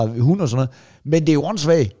du har hund og sådan noget. Men det er jo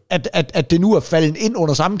åndssvagt, at det nu er faldet ind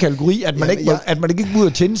under samme kategori, at man ikke må ud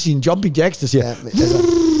og tænde sine jumping jacks, der siger...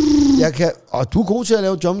 Jeg kan, og du er god til at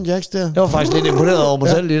lave jumping jacks der. Det var faktisk lidt imponeret over mig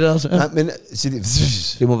selv lidt også. Ja. Nej, men...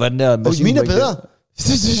 Det må være den der... Og mine er bedre.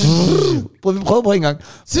 Vi prøver på en gang.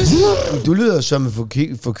 Du lyder som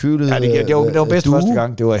en forkølet... Ja, det var bedst første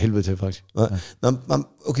gang. Det var helvede til, faktisk. Ja.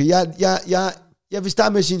 Okay, jeg vil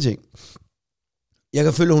starte med at sige en ting. Jeg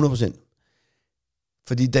kan følge 100%.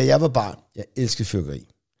 Fordi da jeg var barn, jeg elskede fyrværkeri.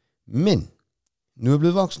 Men, nu er jeg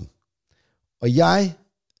blevet voksen. Og jeg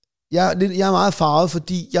er meget farvet,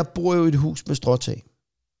 fordi jeg bor jo i et hus med stråtag.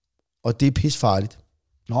 Og det er pisfarligt.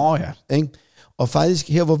 Nå ja. Ikke? Og faktisk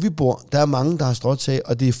her, hvor vi bor, der er mange, der har stråtag,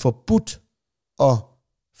 og det er forbudt at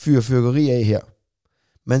fyre fyrkeri af her.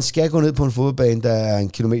 Man skal gå ned på en fodboldbane, der er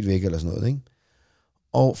 1 kilometer væk eller sådan noget. Ikke?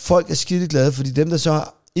 Og folk er skide glade, fordi dem, der så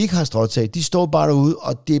ikke har stråtag, de står bare derude,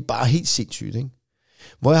 og det er bare helt sindssygt. Ikke?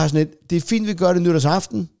 Hvor jeg har sådan et, det er fint, vi gør det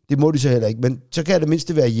nytårsaften, det må de så heller ikke, men så kan jeg det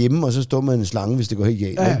mindste være hjemme, og så står man en slange, hvis det går helt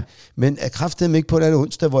galt. Ja. Men er kraftedeme ikke på den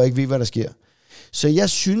onsdag, hvor jeg ikke ved, hvad der sker. Så jeg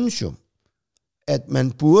synes jo, at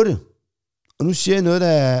man burde, og nu siger jeg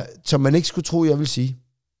noget, som man ikke skulle tro, jeg vil sige,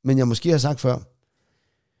 men jeg måske har sagt før,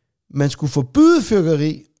 man skulle forbyde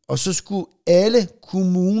fyrkeri, og så skulle alle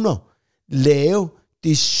kommuner lave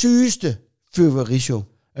det sygeste fyrværkerishow.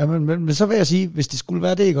 Ja, men så vil jeg sige, hvis det skulle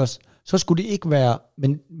være det, ikke også, så skulle det ikke være,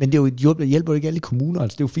 men det er jo hjælper jo ikke alle kommuner,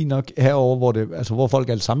 altså det er jo fint nok herover hvor folk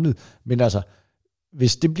er samlet, men altså,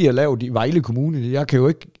 hvis det bliver lavet i Vejle Kommune, jeg kan jo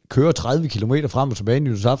ikke køre 30 kilometer frem og tilbage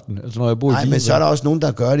nytårsaften, altså når jeg bor i Nej, men så er der også nogen,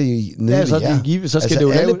 der gør det nede ja, så skal altså, det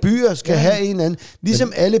jo alle byer skal have en anden,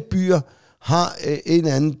 ligesom alle byer har en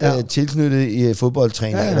anden tilknyttet i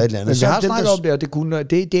fodboldtræner eller et eller andet. Men vi har snakket om det, og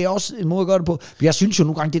det er også en måde at gøre det på. Men jeg synes jo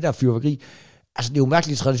nogle gange, det der fyrværkeri, altså det er jo en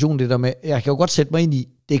mærkelig tradition, det der med, jeg kan jo godt sætte mig ind i,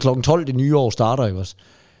 det er klokken 12, det nye år starter, ikke også?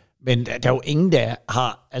 Men der er jo ingen, der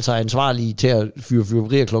har altså ansvarlige til at fyre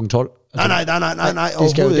fyrværkerier klokken 12. Altså, nej,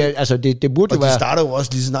 det skal jo, det burde jo være... Og det starter jo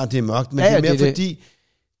også lige så snart det er mørkt, men det er mere fordi,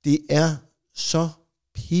 det er så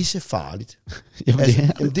pissefarligt. Jamen,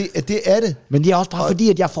 altså, det er det. Men det er også bare fordi,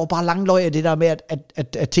 at jeg får bare lang løg af det der med,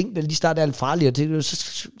 at ting, der lige starter alt farligere,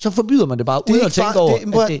 så forbyder man det bare, uden at tænke over.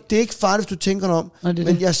 Det er ikke farligt, hvis du tænker om,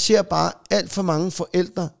 men jeg ser bare alt for mange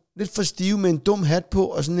forældre, lidt for stive med en dum hat på,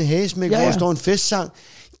 og sådan en hagesmæk, hvor der står en festsang.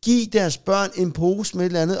 Giv deres børn en pose med et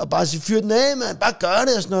eller andet, og bare sige, fyr den af, man, bare gør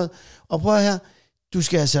det, og sådan noget. Og prøv her, du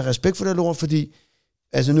skal altså have respekt for det lort, fordi,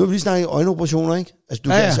 altså nu har vi lige snakket øjenoperationer, ikke? Altså, du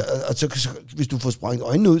kan altså, hvis du får sprængt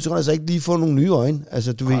øjnene ud, så kan du altså ikke lige få nogle nye øjne.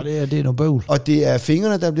 Altså, du ved, det er noget bøvl. Og det er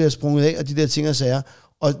fingrene, der bliver sprunget af, og de der ting og sager.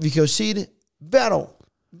 Og vi kan jo se det hvert år.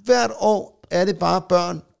 Hvert år er det bare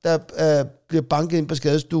børn, der bliver banket ind på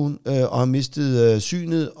skadestuen, og har mistet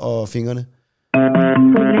synet og fingrene.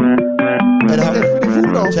 Er det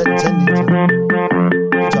Fugledorf? Tag den lige.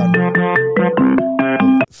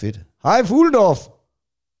 Fedt. Hej Fugledorf.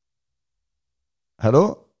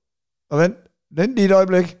 Hallo? Og vent lige et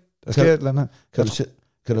øjeblik. Der sker et eller andet.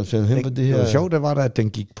 Kan du sætte hen på det her? Det var sjovt, det var der, at den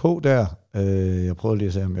gik på der. Jeg prøver lige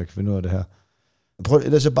at se, om jeg kan finde ud af det her. Prøv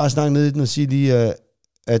ellers så bare snakke ned i den og sige lige,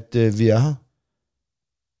 at vi er her.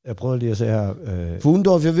 Jeg prøver lige at se her.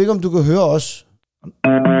 Fuglendorf, jeg ved ikke, om du kan høre os.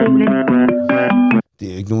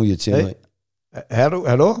 Det er ikke nogen irriterende. Hey.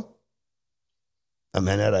 Hallo? Jamen,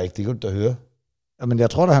 han er der ikke. Det kan du da høre. Jamen, jeg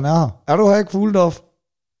tror da, han er her. Er du her ikke, Fugledorf?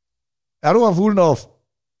 Er du her, Fugledorf?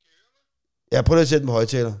 Ja, prøv lige at sætte den på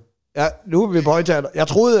højtaler. Ja, nu er vi på højtaler. Jeg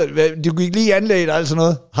troede, at du gik lige i anlæg og alt sådan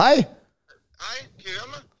noget. Hej. Hej, kan I høre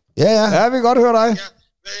mig? Ja. Ja, vi kan godt høre dig. Ja,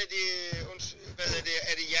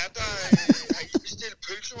 er det jer, der har I bestilt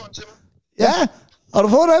pølsehorn til mig? Ja, har du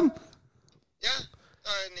fået dem? Ja,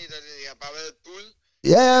 nej, jeg har bare været et bud.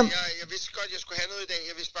 Ja. Jeg vidste godt, jeg skulle have noget i dag.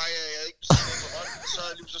 Jeg vidste bare, jeg havde ikke bestilt noget på hånd. Så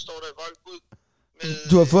lige så står der et voldbud.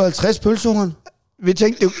 Du har fået 50 pølsehorn? Vi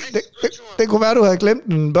tænkte, det kunne være, du havde glemt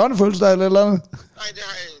en børnefødselsdag eller noget. Nej, det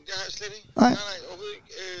har jeg slet ikke. Nej, overhovedet ikke.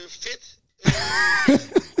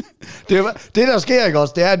 Fedt. Det der sker ikke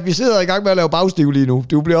også, det er, at vi sidder i gang med at lave bagstiv lige nu.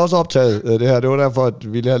 Du bliver også optaget det her. Det var derfor,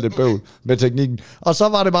 at vi lærte lidt bøvl med teknikken. Og så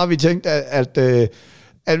var det bare, at vi tænkte,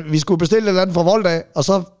 at vi skulle bestille et eller andet fra Voldag, og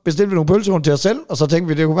så bestilte vi nogle pølsehorn til os selv, og så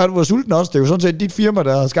tænkte vi, det kunne være, at du var sulten også. Det er jo sådan set dit firma,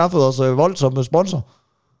 der har skaffet os Volt som sponsor.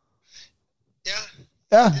 Ja.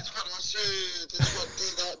 Ja. Det tror jeg også,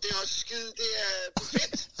 det er også skide, det er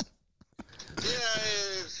fedt. Det er,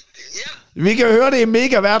 ja. Vi kan høre, det er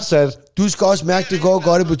mega værdsat. Du skal også mærke, det går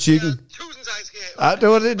godt i butikken. Tusind tak skal jeg have. Ja,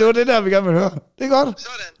 det var det der, vi gerne vil høre. Det er godt.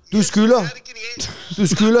 Sådan.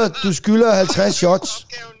 Du skylder 50 shots.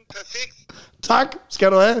 Opgaven perfekt. Tak,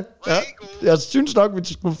 skal du have. Ja. Jeg synes nok,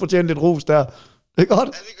 vi skulle fortjene lidt ros der. Det er godt.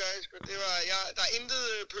 Ja, det gør jeg sgu. Der er intet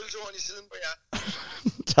pølsehorn i siden på jer.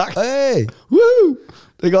 Tak. Hey. Woo.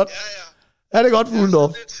 Det er godt. Ja. Ja, det er godt,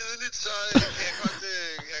 Fuglendorf. Det er tidligt, så kan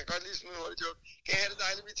jeg godt lige smide en hurtig joke. Kan jeg have det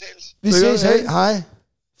dejligt, vi tales? Vi ses, hej.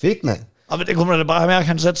 Fedt, mand. Men det kunne man da bare have mærket,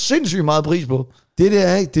 han satte sindssygt meget pris på. Det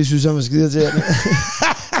der, ikke? Det synes jeg var skide til.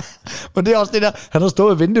 Men det er også det der, han har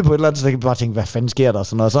stået og ventet på et eller andet, så jeg kan bare tænke, hvad fanden sker der?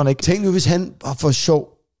 Sådan noget, sådan ikke. Tænk nu, hvis han for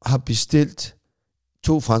sjov har bestilt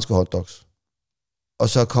 2 franske hotdogs, og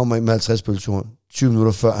så kommer ind med 50 pølsehorn. 20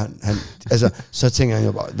 minutter før han altså, så tænker han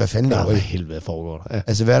jo bare, hvad fanden laver I? Hvad helvede foregår der? Ja.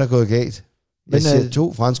 Altså, hvad er der gået galt? Jeg siger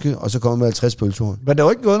 2 franske, og så kommer med 50 pølsehorn. Men der er jo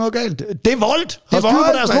ikke gået noget galt. Det er voldt! Det er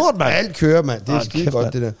voldt, deres lort, mand! Alt kører, mand. Det er skide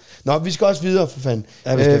godt, det der. Nå, vi skal også videre, for fanden.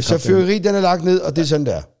 Ja, så fyrværkeri, den er lagt ned, og det er sådan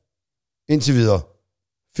der. Indtil videre.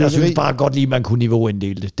 Jeg synes bare godt lige, man kunne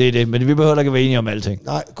niveauinddele det. Det er det, men vi behøver ikke være enige om alting.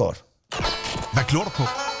 Nej, godt. Hvad glor du på?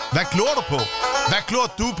 Hvad glor du på? Hvad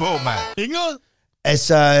glor du på, mand? Inget?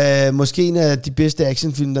 Altså, måske en af de bedste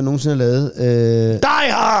actionfilm, der nogensinde er lavet.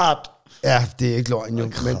 Die Hard! Ja, det er ikke løgn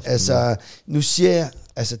jo. Men altså, nu siger jeg,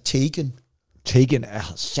 altså Taken. Taken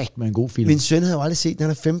er sagt med en god film. Min søn havde jo aldrig set den,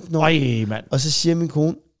 han er 15 år. Ej, mand. Og så siger min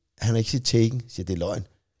kone, han har ikke set Taken. Jeg siger, det er løgn.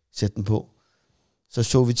 Sæt den på.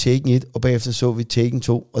 Så vi Taken 1, og bagefter så vi Taken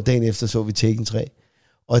 2, og dagen efter så vi Taken 3.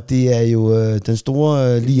 Og det er jo den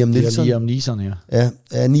store Liam Neeson. Det er Liam Neeson,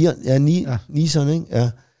 ja. Neeson, ikke? Ja.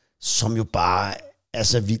 Som jo bare er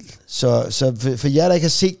så vild. Så for jer, der ikke har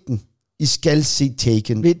set den, I skal se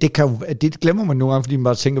Taken. Det glemmer man nogle gange, fordi man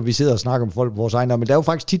bare tænker, at vi sidder og snakker om folk på vores egne. Men der er jo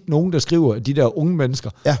faktisk tit nogen, der skriver, de der unge mennesker.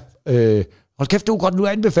 Ja. Hold kæft, det er jo godt, nu er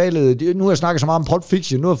anbefalet. Nu har jeg snakket så meget om Pulp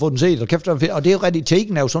Fiction, nu har jeg fået den set. Og det er jo rigtigt,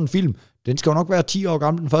 Taken er jo sådan en film. Den skal jo nok være 10 år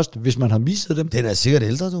gammel den første, hvis man har misset dem. Den er sikkert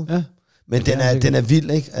ældre, du. Ja. Men den er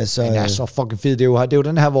vild, ikke? Altså, den er så fucking fed. Det er jo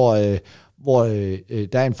den her, hvor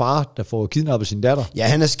der er en far, der får kidnappet sin datter. Ja,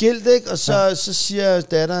 han er skilt, ikke? Og så siger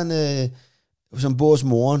datteren, som bor hos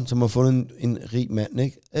moren, som har fundet en rig mand,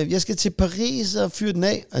 ikke? Jeg skal til Paris og fyre den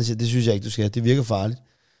af. Han siger, det synes jeg ikke, du skal. Det virker farligt.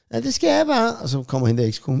 Ja, det skal jeg bare. Og så kommer hende der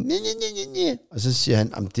ekskone. Og så siger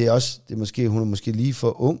han, hun er måske lige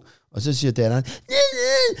for ung. Og så siger datteren,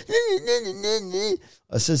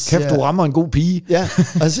 og så siger, kæft, du rammer en god pige. Ja,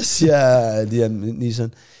 og så siger Liam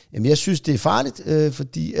Neeson, jamen jeg synes, det er farligt,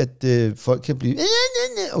 fordi at folk kan blive,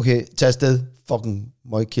 okay, tag afsted, fucking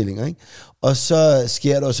møgkællinger, ikke? Og så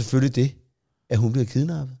sker der selvfølgelig det, at hun bliver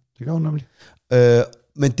kidnappet. Det gør hun nemlig.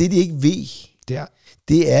 Men det, de ikke ved,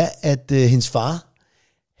 det er at hendes far,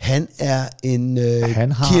 han er en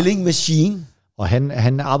killing machine. Og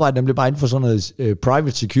han arbejder nemlig bare inden for sådan noget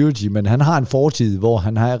private security, men han har en fortid, hvor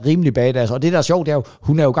han har rimelig badass. Og det, der er sjovt, det er jo,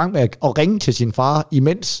 hun er jo i gang med at ringe til sin far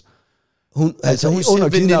imens. Hun ser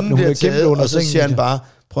veninden bliver taget, og så siger han bare,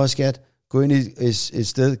 prøv at skat, gå ind i et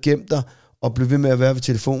sted, gem dig, og bliv ved med at være ved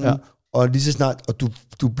telefonen. Ja. Og lige så snart, og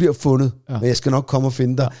du bliver fundet, men jeg skal nok komme og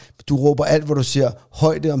finde dig. Ja. Du råber alt, hvad du ser,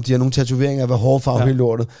 højde, om de har nogle tatoveringer, hvad hårfarve hele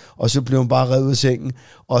lortet, og så bliver hun bare revet ud af sengen,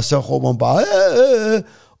 og så råber hun bare,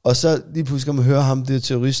 og så lige pludselig kan man høre ham, det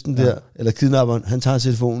terroristen der, eller kidnapperen, han tager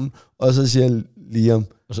telefonen, og så siger Liam,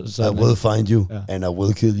 I will find you, and I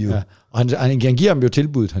will kill you. Ja. Og han giver ham jo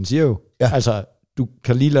tilbuddet, han siger jo, altså, du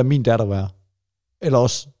kan lige lade min datter være, eller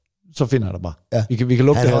også, så finder jeg dig bare. Ja. Vi kan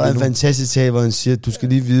lukke han det her. Han har en fantastisk tag, hvor han siger, du skal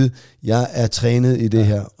lige vide, jeg er trænet i det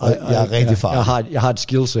her, og jeg er rigtig farlig. Jeg har et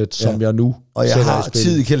skillset, som jeg nu og jeg har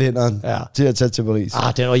tid i kalenderen til at tage til Paris.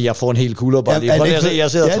 Jeg får en hel kulder bare lige.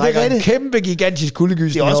 Jeg sidder og trækker en kæmpe, gigantisk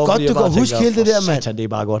kuldegys. Det er også godt, du kan huske hele det der, mand. Det er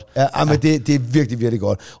bare godt. Ja, men det er virkelig, virkelig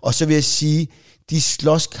godt. Og så vil jeg sige, de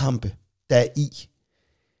slåskampe, der er i.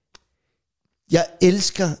 Jeg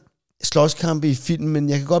elsker slåskampe i film, men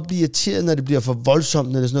jeg kan godt blive irriteret, når det bliver for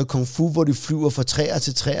voldsomt, når det er sådan noget kung fu, hvor de flyver fra træer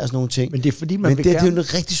til træer og sådan nogle ting. Men det er fordi, det er jo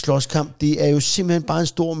en rigtig slåskamp. Det er jo simpelthen bare en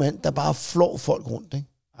stor mand, der bare flår folk rundt, ikke?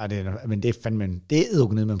 Men det er fandme, det er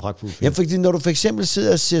edderkognede med en pragtfuld film. Ja, fordi når du for eksempel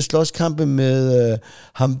sidder og ser slåskampe med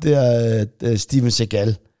ham der, Steven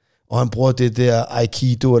Seagal, og han bruger det der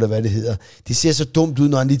Aikido, eller hvad det hedder. Det ser så dumt ud,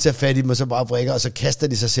 når han lige tager fat i dem, og så bare vrikker, og så kaster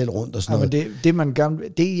de sig selv rundt og sådan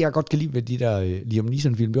noget. Det jeg godt kan lide ved de der Liam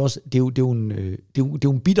Neeson-film, det er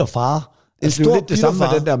jo en bitter far. Altså, det er jo lidt det samme med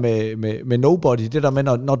den der med Nobody, det der med,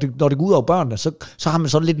 når det går ud over børnene, så har man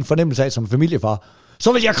sådan lidt en fornemmelse af som familiefar.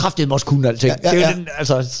 Så vil jeg kraftedeme også kunne alting. Ja. Det er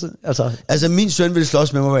jo altså min søn ville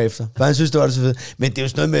slås med mig bagefter, for han synes, det var det så fedt. Men det er jo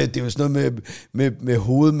sådan noget med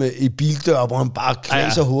hovedet i bildør, hvor han bare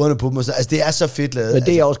klæser hovederne på dem. Og så. Altså det er så fedt lavet. Men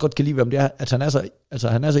det jeg også godt kan lide ved ham, det er, at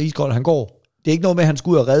han er så iskold, han går. Det er ikke noget med, at han skal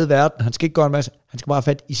ud og redde verden. Han skal ikke gøre en masse. Han skal bare have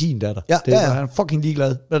fat i sin datter. Han er fucking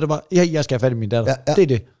ligeglad. Det er bare, jeg skal have fat i min datter. Det er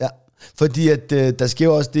det. Ja. Fordi at der sker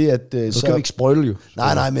også det, at... Så skal vi ikke spoile jo.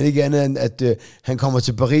 Nej, men ikke andet end, at han kommer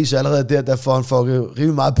til Paris, og allerede der får han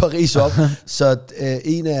rimelig meget Paris op. Så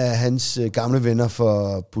en af hans gamle venner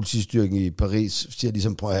for politistyrken i Paris siger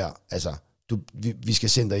ligesom, prøv her, altså, vi skal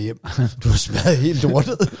sende dig hjem. Du har smadret helt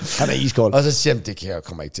lortet. Han er iskold. Og så siger han, det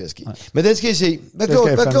kommer ikke til at ske. Nej. Men den skal I se. Hvad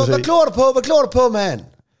glor du på, mand?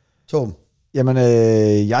 Tom? Jamen,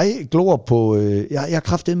 jeg glor på... Jeg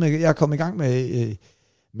er kommet i gang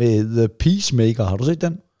med The Peacemaker. Har du set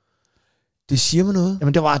den? Det siger mig noget.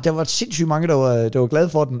 Jamen, der var sindssygt mange, der var glade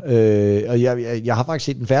for den. Og jeg har faktisk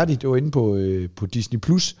set den færdig. Det var inde på Disney+.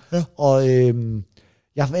 Ja. Og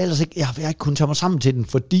jeg har ikke kunnet tage mig sammen til den,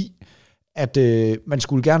 fordi at man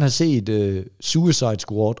skulle gerne have set Suicide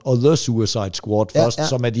Squad og The Suicide Squad først,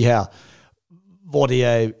 som er de her, hvor det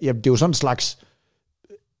er, det er jo sådan en slags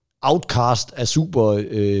outcast af super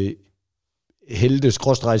helte,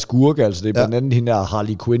 skurke, altså det er blandt andet hende der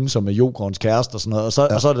Harley Quinn, som er Jokerens kæreste og sådan noget,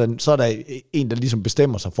 og så er der en, der ligesom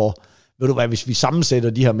bestemmer sig for, ved du hvad, hvis vi sammensætter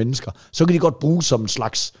de her mennesker, så kan de godt bruges som en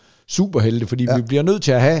slags superhelte, fordi vi bliver nødt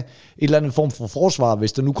til at have et eller andet form for forsvar,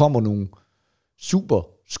 hvis der nu kommer nogle super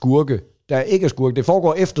skurke, der ikke er skurke. Det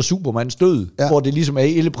foregår efter Supermans død, hvor det ligesom er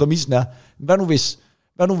hele præmissen er,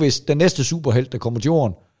 hvad nu hvis den næste superhelt, der kommer til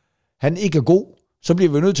jorden, han ikke er god, så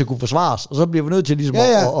bliver vi nødt til at kunne forsvares, og så bliver vi nødt til ligesom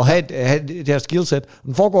at have det her skillset.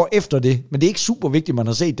 Den foregår efter det, men det er ikke super vigtigt, man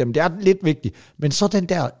har set dem. Det er lidt vigtigt. Men så den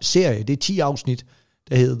der serie, det er 10 afsnit,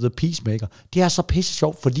 der hedder The Peacemaker. Det er så pisse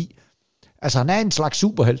sjovt, fordi altså, han er en slags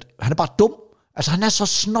superhelt. Han er bare dum. Altså, han er så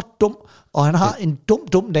snot dum, og han har en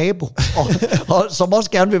dum nabo, og som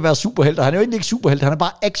også gerne vil være superhelt. Og han er jo egentlig ikke superhelt, han er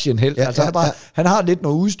bare actionhelt. Han har lidt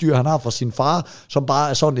noget udstyr, han har fra sin far, som bare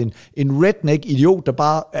er sådan en redneck-idiot, der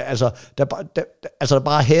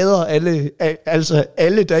bare hader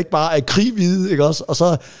alle, der ikke bare er krigvide, ikke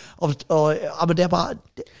også? Men det er bare,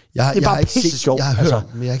 det er bare pisse sjovt. Jeg har hørt,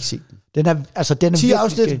 men jeg har ikke set den. Den er 10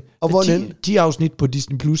 afsnit, og hvor 10 afsnit på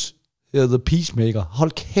Disney+. The Peacemaker.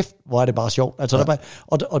 Hold kæft, hvor er det bare sjovt. Altså, der bare,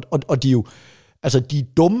 og de er jo, altså, de er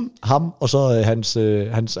dumme, ham, og så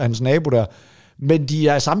hans nabo der, men de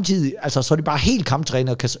er samtidig, altså, så er de bare helt kamptrænet,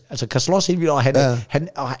 og kan slås helt vildt, og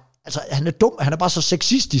han er dum, han er bare så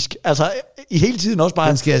sexistisk, altså, i hele tiden også bare,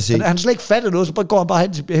 han slet ikke fatter noget, så går han bare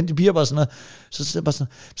hen til piger, bare sådan noget, så er bare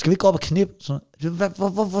sådan, skal vi ikke gå op og knippe?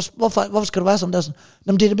 Hvorfor skal du være sådan der? Sådan,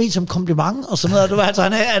 jamen, det er det mest som kompliment, og sådan noget, altså,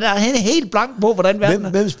 han er helt blank på, hvordan verden er.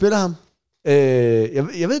 Hvem spiller ham?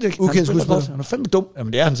 Jeg ved det ikke. Ukendt skuespiller. Han er fandme dum.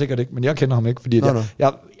 Jamen, det er han sikkert ikke, men jeg kender ham ikke, fordi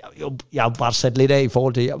jeg har bare sat lidt af i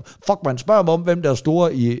forhold til, fuck man, spørger mig om, hvem der er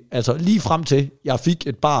store i, altså lige frem til, jeg fik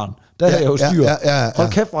et barn, der har jeg jo styr.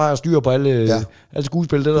 Hold kæft, hvor har jeg styr på alle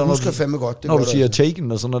skuespil. Det der, du husker fandme godt. Når du siger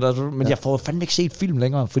Taken og sådan noget der, men jeg får fandme ikke set film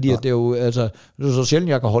længere, fordi at det er jo, altså, det er så sjældent,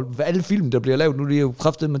 jeg kan holde, alle film, der bliver lavet nu, det er jo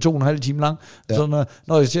kraftet med 2,5 timer lang, så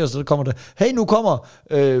når jeg ser, så kommer det, hey, nu kommer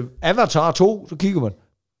Avatar 2, så kigger man,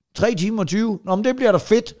 3 timer 20, nå, men det bliver da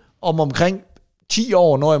fedt omkring 10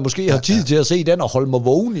 år, når jeg måske har tid til at se den og holde mig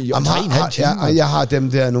vågen i 3,5 timer. Jeg har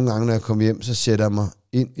dem der nogle gange, når jeg kommer hjem, så sætter jeg mig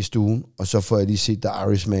ind i stuen, og så får jeg lige set The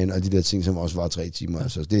Irishman og de der ting, som også var 3 timer. Ja.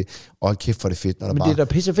 Altså det, kæft for det fedt, når der men bare... Men det er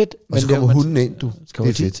da pisse fedt. Og så kommer hunden ind, du. Skal det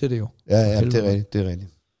er fedt til det jo. Ja, det er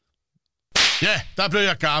rigtigt. Ja, der blev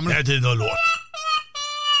jeg gammel. Ja, det er noget lort.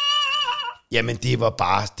 Jamen, det var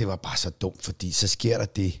bare så dumt, fordi så sker der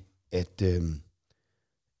det,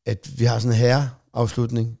 at vi har sådan en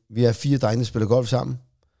herreafslutning. Vi er 4 drenge, der spiller golf sammen.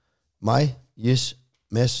 Mig, Jes,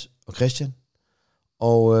 Mads og Christian.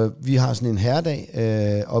 Og vi har sådan en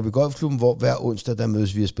herredag oppe i golfklubben, hvor hver onsdag, der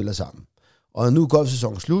mødes vi og spiller sammen. Og nu er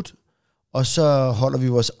golfsæsonen slut, og så holder vi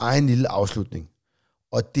vores egen lille afslutning.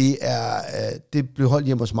 Og det blev holdt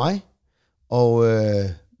hjemme hos mig, og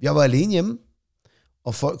jeg var alene hjemme,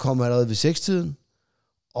 og folk kom allerede ved 6-tiden,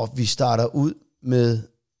 og vi starter ud med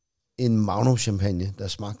en Magnum champagne, der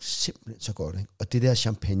smagte simpelthen så godt, ikke? Og det der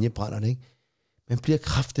champagne brænder det, ikke? Man bliver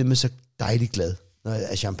kraftedeme så dejligt glad, når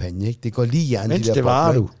det er champagne, ikke? Det går lige hjernen. Mens de der det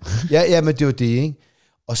var du. Ja, men det var det, ikke?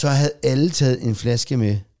 Og så havde alle taget en flaske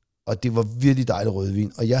med, og det var virkelig dejligt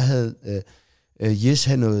rødvin. Og jeg havde, Jes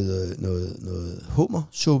havde noget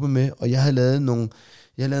hummersuppe med, og jeg havde lavet nogle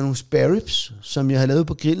spare ribs, som jeg havde lavet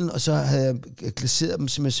på grillen, og så havde jeg glaseret dem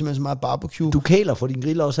simpelthen så meget barbecue. Du kæler for din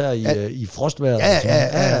grill også her i frostvejret?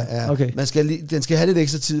 Ja. Okay. Den skal have lidt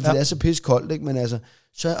ekstra tid, for det er så pisse koldt, ikke? Men altså,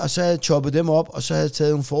 så havde jeg choppet dem op, og så havde jeg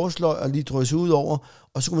taget nogle forsløg og lige drysset ud over,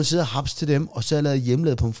 og så kunne man sidde og haps til dem, og så havde jeg lavet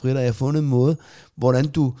hjemmelavet pomfritter. Jeg har fundet en måde, hvordan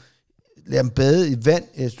du lader dem bade i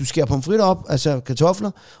vand. Du skærer pomfritter op, altså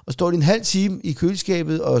kartofler, og står de en halv time i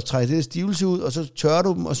køleskabet og trækker det stivelse ud, og så tørrer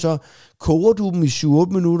du dem, og så koger du dem i 7-8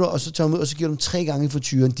 minutter, og så tager du dem ud, og så giver du dem 3 gange i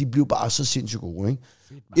frityren. De blev bare så sindssygt gode, ikke?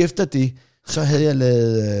 Efter det, så havde jeg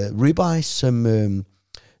lavet ribeyes, som,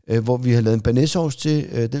 hvor vi havde lavet en banæssauce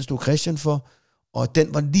til. Den stod Christian for, og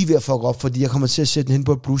den var lige ved at fuck op, fordi jeg kommer til at sætte den hen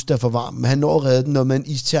på et blus, der er for varm. Men han når at redde den med en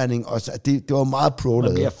isterning, og det var meget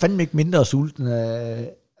pro-lavet. Jeg er fandme ikke mindre sulten af...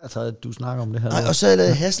 Altså, du snakker om det her. Nej, og så havde jeg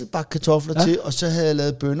lavet hasselbakkartofler til, og så havde jeg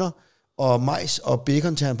lavet bønner og majs og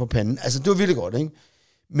bacontern på panden. Altså, det var virkelig godt, ikke?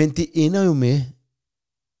 Men det ender jo med,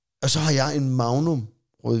 og så har jeg en Magnum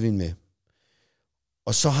rødvin med.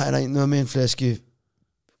 Og så har jeg der noget med en flaske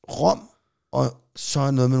rom og så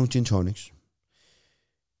er noget med nogle gin tonics.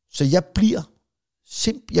 Så jeg bliver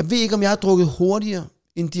jeg ved ikke, om jeg har drukket hurtigere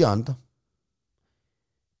end de andre.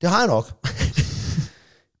 Det har jeg nok.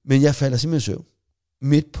 Men jeg falder simpelthen i søvn.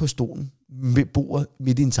 Midt på stolen. Med bordet,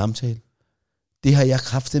 midt i en samtale. Det har jeg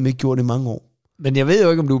kraftedeme ikke gjort i mange år. Men jeg ved jo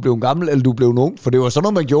ikke, om du blev gammel, eller du blev ung, for det var sådan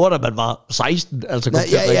noget, man gjorde, da man var 16. Altså,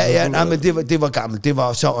 nej, men det var gammelt. Det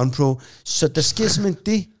var så on-pro. Så der sker simpelthen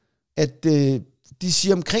det, at de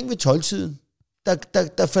siger omkring ved 12-tiden,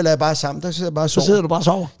 der falder jeg bare sammen. Der sidder jeg bare og sover. Så sidder du bare og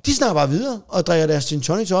sover? De snakker bare videre og drikker deres gin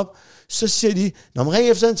tonics op. Så siger de, når man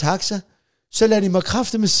ringer efter en taxa, så lader de mig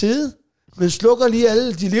kraftedeme sidde, men slukker lige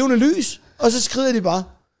alle de levende lys, og så skrider de bare.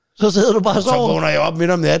 Så sidder du bare og sover. Så vågner jeg op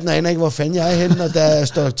midt om natten, og aner ikke, hvor fanden jeg er henne, og der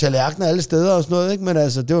står tallerkener alle steder og sådan noget, ikke? Men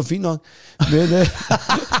altså, det var fint nok. Men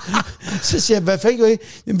så siger jeg, hvad fanden gør I?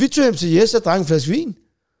 Jamen, vi tog hjem til Jes og drak en flaske vin.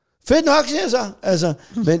 Fedt nok, siger jeg så. Altså,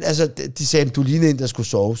 men altså, de sagde, du lignede en, der skulle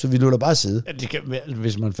sove, så vi lå der bare sidde. Ja, det kan,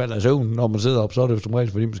 hvis man falder i søvn, når man sidder op, så er det jo som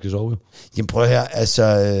regel, fordi man skal sove. Jamen prøv her, altså,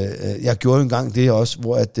 jeg gjorde jo engang det også,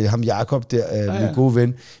 hvor at, ham Jakob der, min gode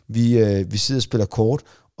ven, vi sidder og spiller kort,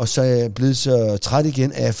 og så er jeg blevet så træt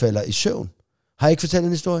igen, at jeg falder i søvn. Har jeg ikke fortalt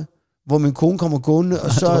en historie? Hvor min kone kommer gående,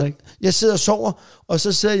 og så jeg sidder og sover, og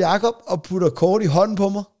så sidder Jakob og putter kort i hånden på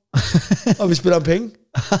mig, og vi spiller om penge.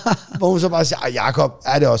 Hvor hun så bare siger, Jakob,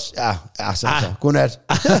 er det også? Ja, så. Godnat.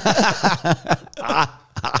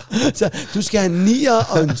 Så du skal have en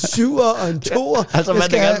 9'er, og en 7'er, og en 2'er. Altså, jeg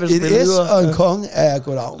skal have et S og en kong. Ja,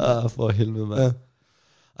 goddag. For helvede, mand. Ja.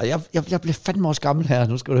 Og jeg blev fandme også gammel her.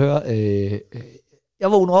 Nu skal du høre.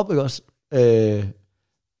 Jeg vågner op, ikke også?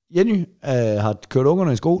 Jenny har kørt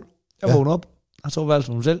ungerne i skole. Jeg vågner op. Og så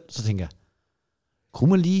valgte hun selv. Så tænker jeg, kunne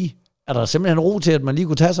man lige... Er der simpelthen ro til, at man lige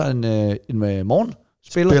kunne tage sig en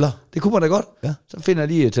morgenspiller? Det kunne man da godt. Ja. Så finder jeg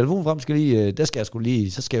lige telefonen frem,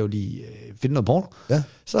 så skal jeg jo lige finde noget porno. Ja.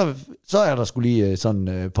 Så er der skulle lige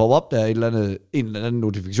sådan pop-up der, en eller anden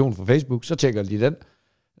notifikation fra Facebook, så tjekker de den.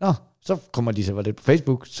 Nå, så kommer de så, var det på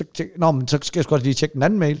Facebook, så skal jeg sgu lige tjekke den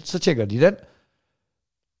anden mail, så tjekker de den.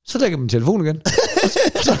 Så lægger jeg min telefon igen.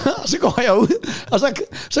 og så går jeg ud,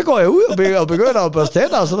 så går jeg ud og begynder at børste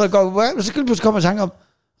tænder, og så kommer jeg i tanke om,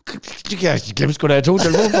 jeg glemte sgu da, jeg tog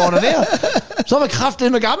telefonen for der. Så var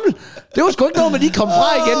kraftigt med gammel. Det var sgu ikke noget, man lige kom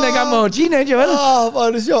fra igen, dengang man var teenager, vel? Hvor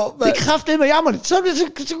er det sjovt, mand. Det er kraftigt med jammerligt.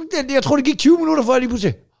 Jeg tror, det gik 20 minutter, før jeg lige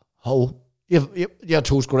pludselig... Jeg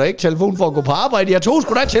tog sgu da ikke telefonen for at gå på arbejde. Jeg tog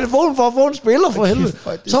sgu da telefonen for at få en spiller, for helvede.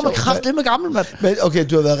 Så var man kraftigt med gammel, mand. Men okay,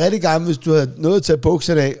 du har været rigtig gammel, hvis du havde nået at tage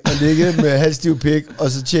bukserne af og ligge med halvstiv pik,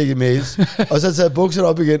 og så tjekke mails, og så tage bukserne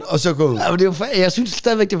op igen, og så gå ud. Ja, men jeg synes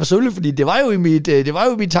stadigvæk, det var sølgeligt, fordi det var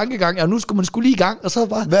jo i min tankegang, og nu skulle man skulle lige i gang, og så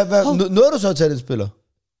bare... Nåede du så at tage den spiller?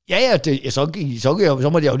 Ja, så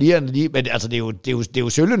må jeg jo lige, men altså, det er jo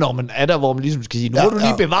sølle, når man er der, hvor man ligesom skal sige, nu må du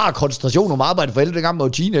lige bevare koncentration om arbejde, for dengang man var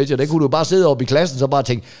teenager, der kunne du bare sidde oppe i klassen, så bare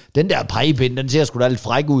tænke, den der pegepind, den ser sgu da lidt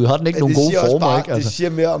fræk ud, har den ikke nogen gode former, bare, ikke? Altså. Det siger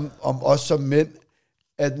mere om os som mænd,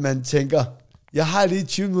 at man tænker, jeg har lige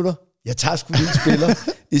 20 minutter, jeg tager sgu lige en spiller,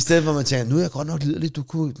 i stedet for at man tænker, nu er jeg godt nok liderlig, du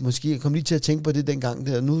kunne måske komme lige til at tænke på det dengang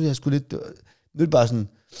der, nu er jeg sgu lidt, nu er det bare sådan,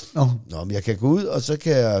 Nå, men jeg kan gå ud, og så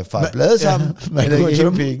kan jeg fejre bladet sammen. Man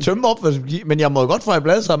kan tømme op, men jeg må jo godt fejre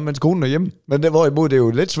bladet sammen, mens konen er hjemme. Men hvorimod det er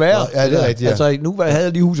jo lidt sværere. Ja, det er rigtigt, ja. Altså, nu havde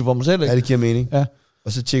jeg lige huset for mig selv, ikke? Ja, det giver mening. Ja.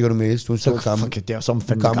 Og så tjekker du mails, du er så gammel. Det er som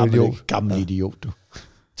fandme gammel idiot, du.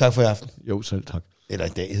 Tak for i aften. Jo, selv tak. Eller i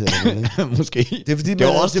dag hedder det, ikke? Måske. Det er fordi, det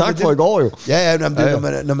var også tak for i går, jo. Ja,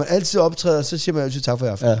 når man altid optræder, så siger man altid tak for i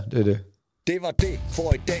aften. Ja, det er det. Det var det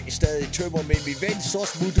for i dag. Stadig tømmer, men min ven, så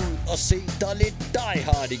smut ud og se dig lidt Die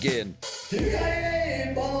Hard igen. Hey,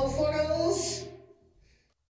 motherfucker.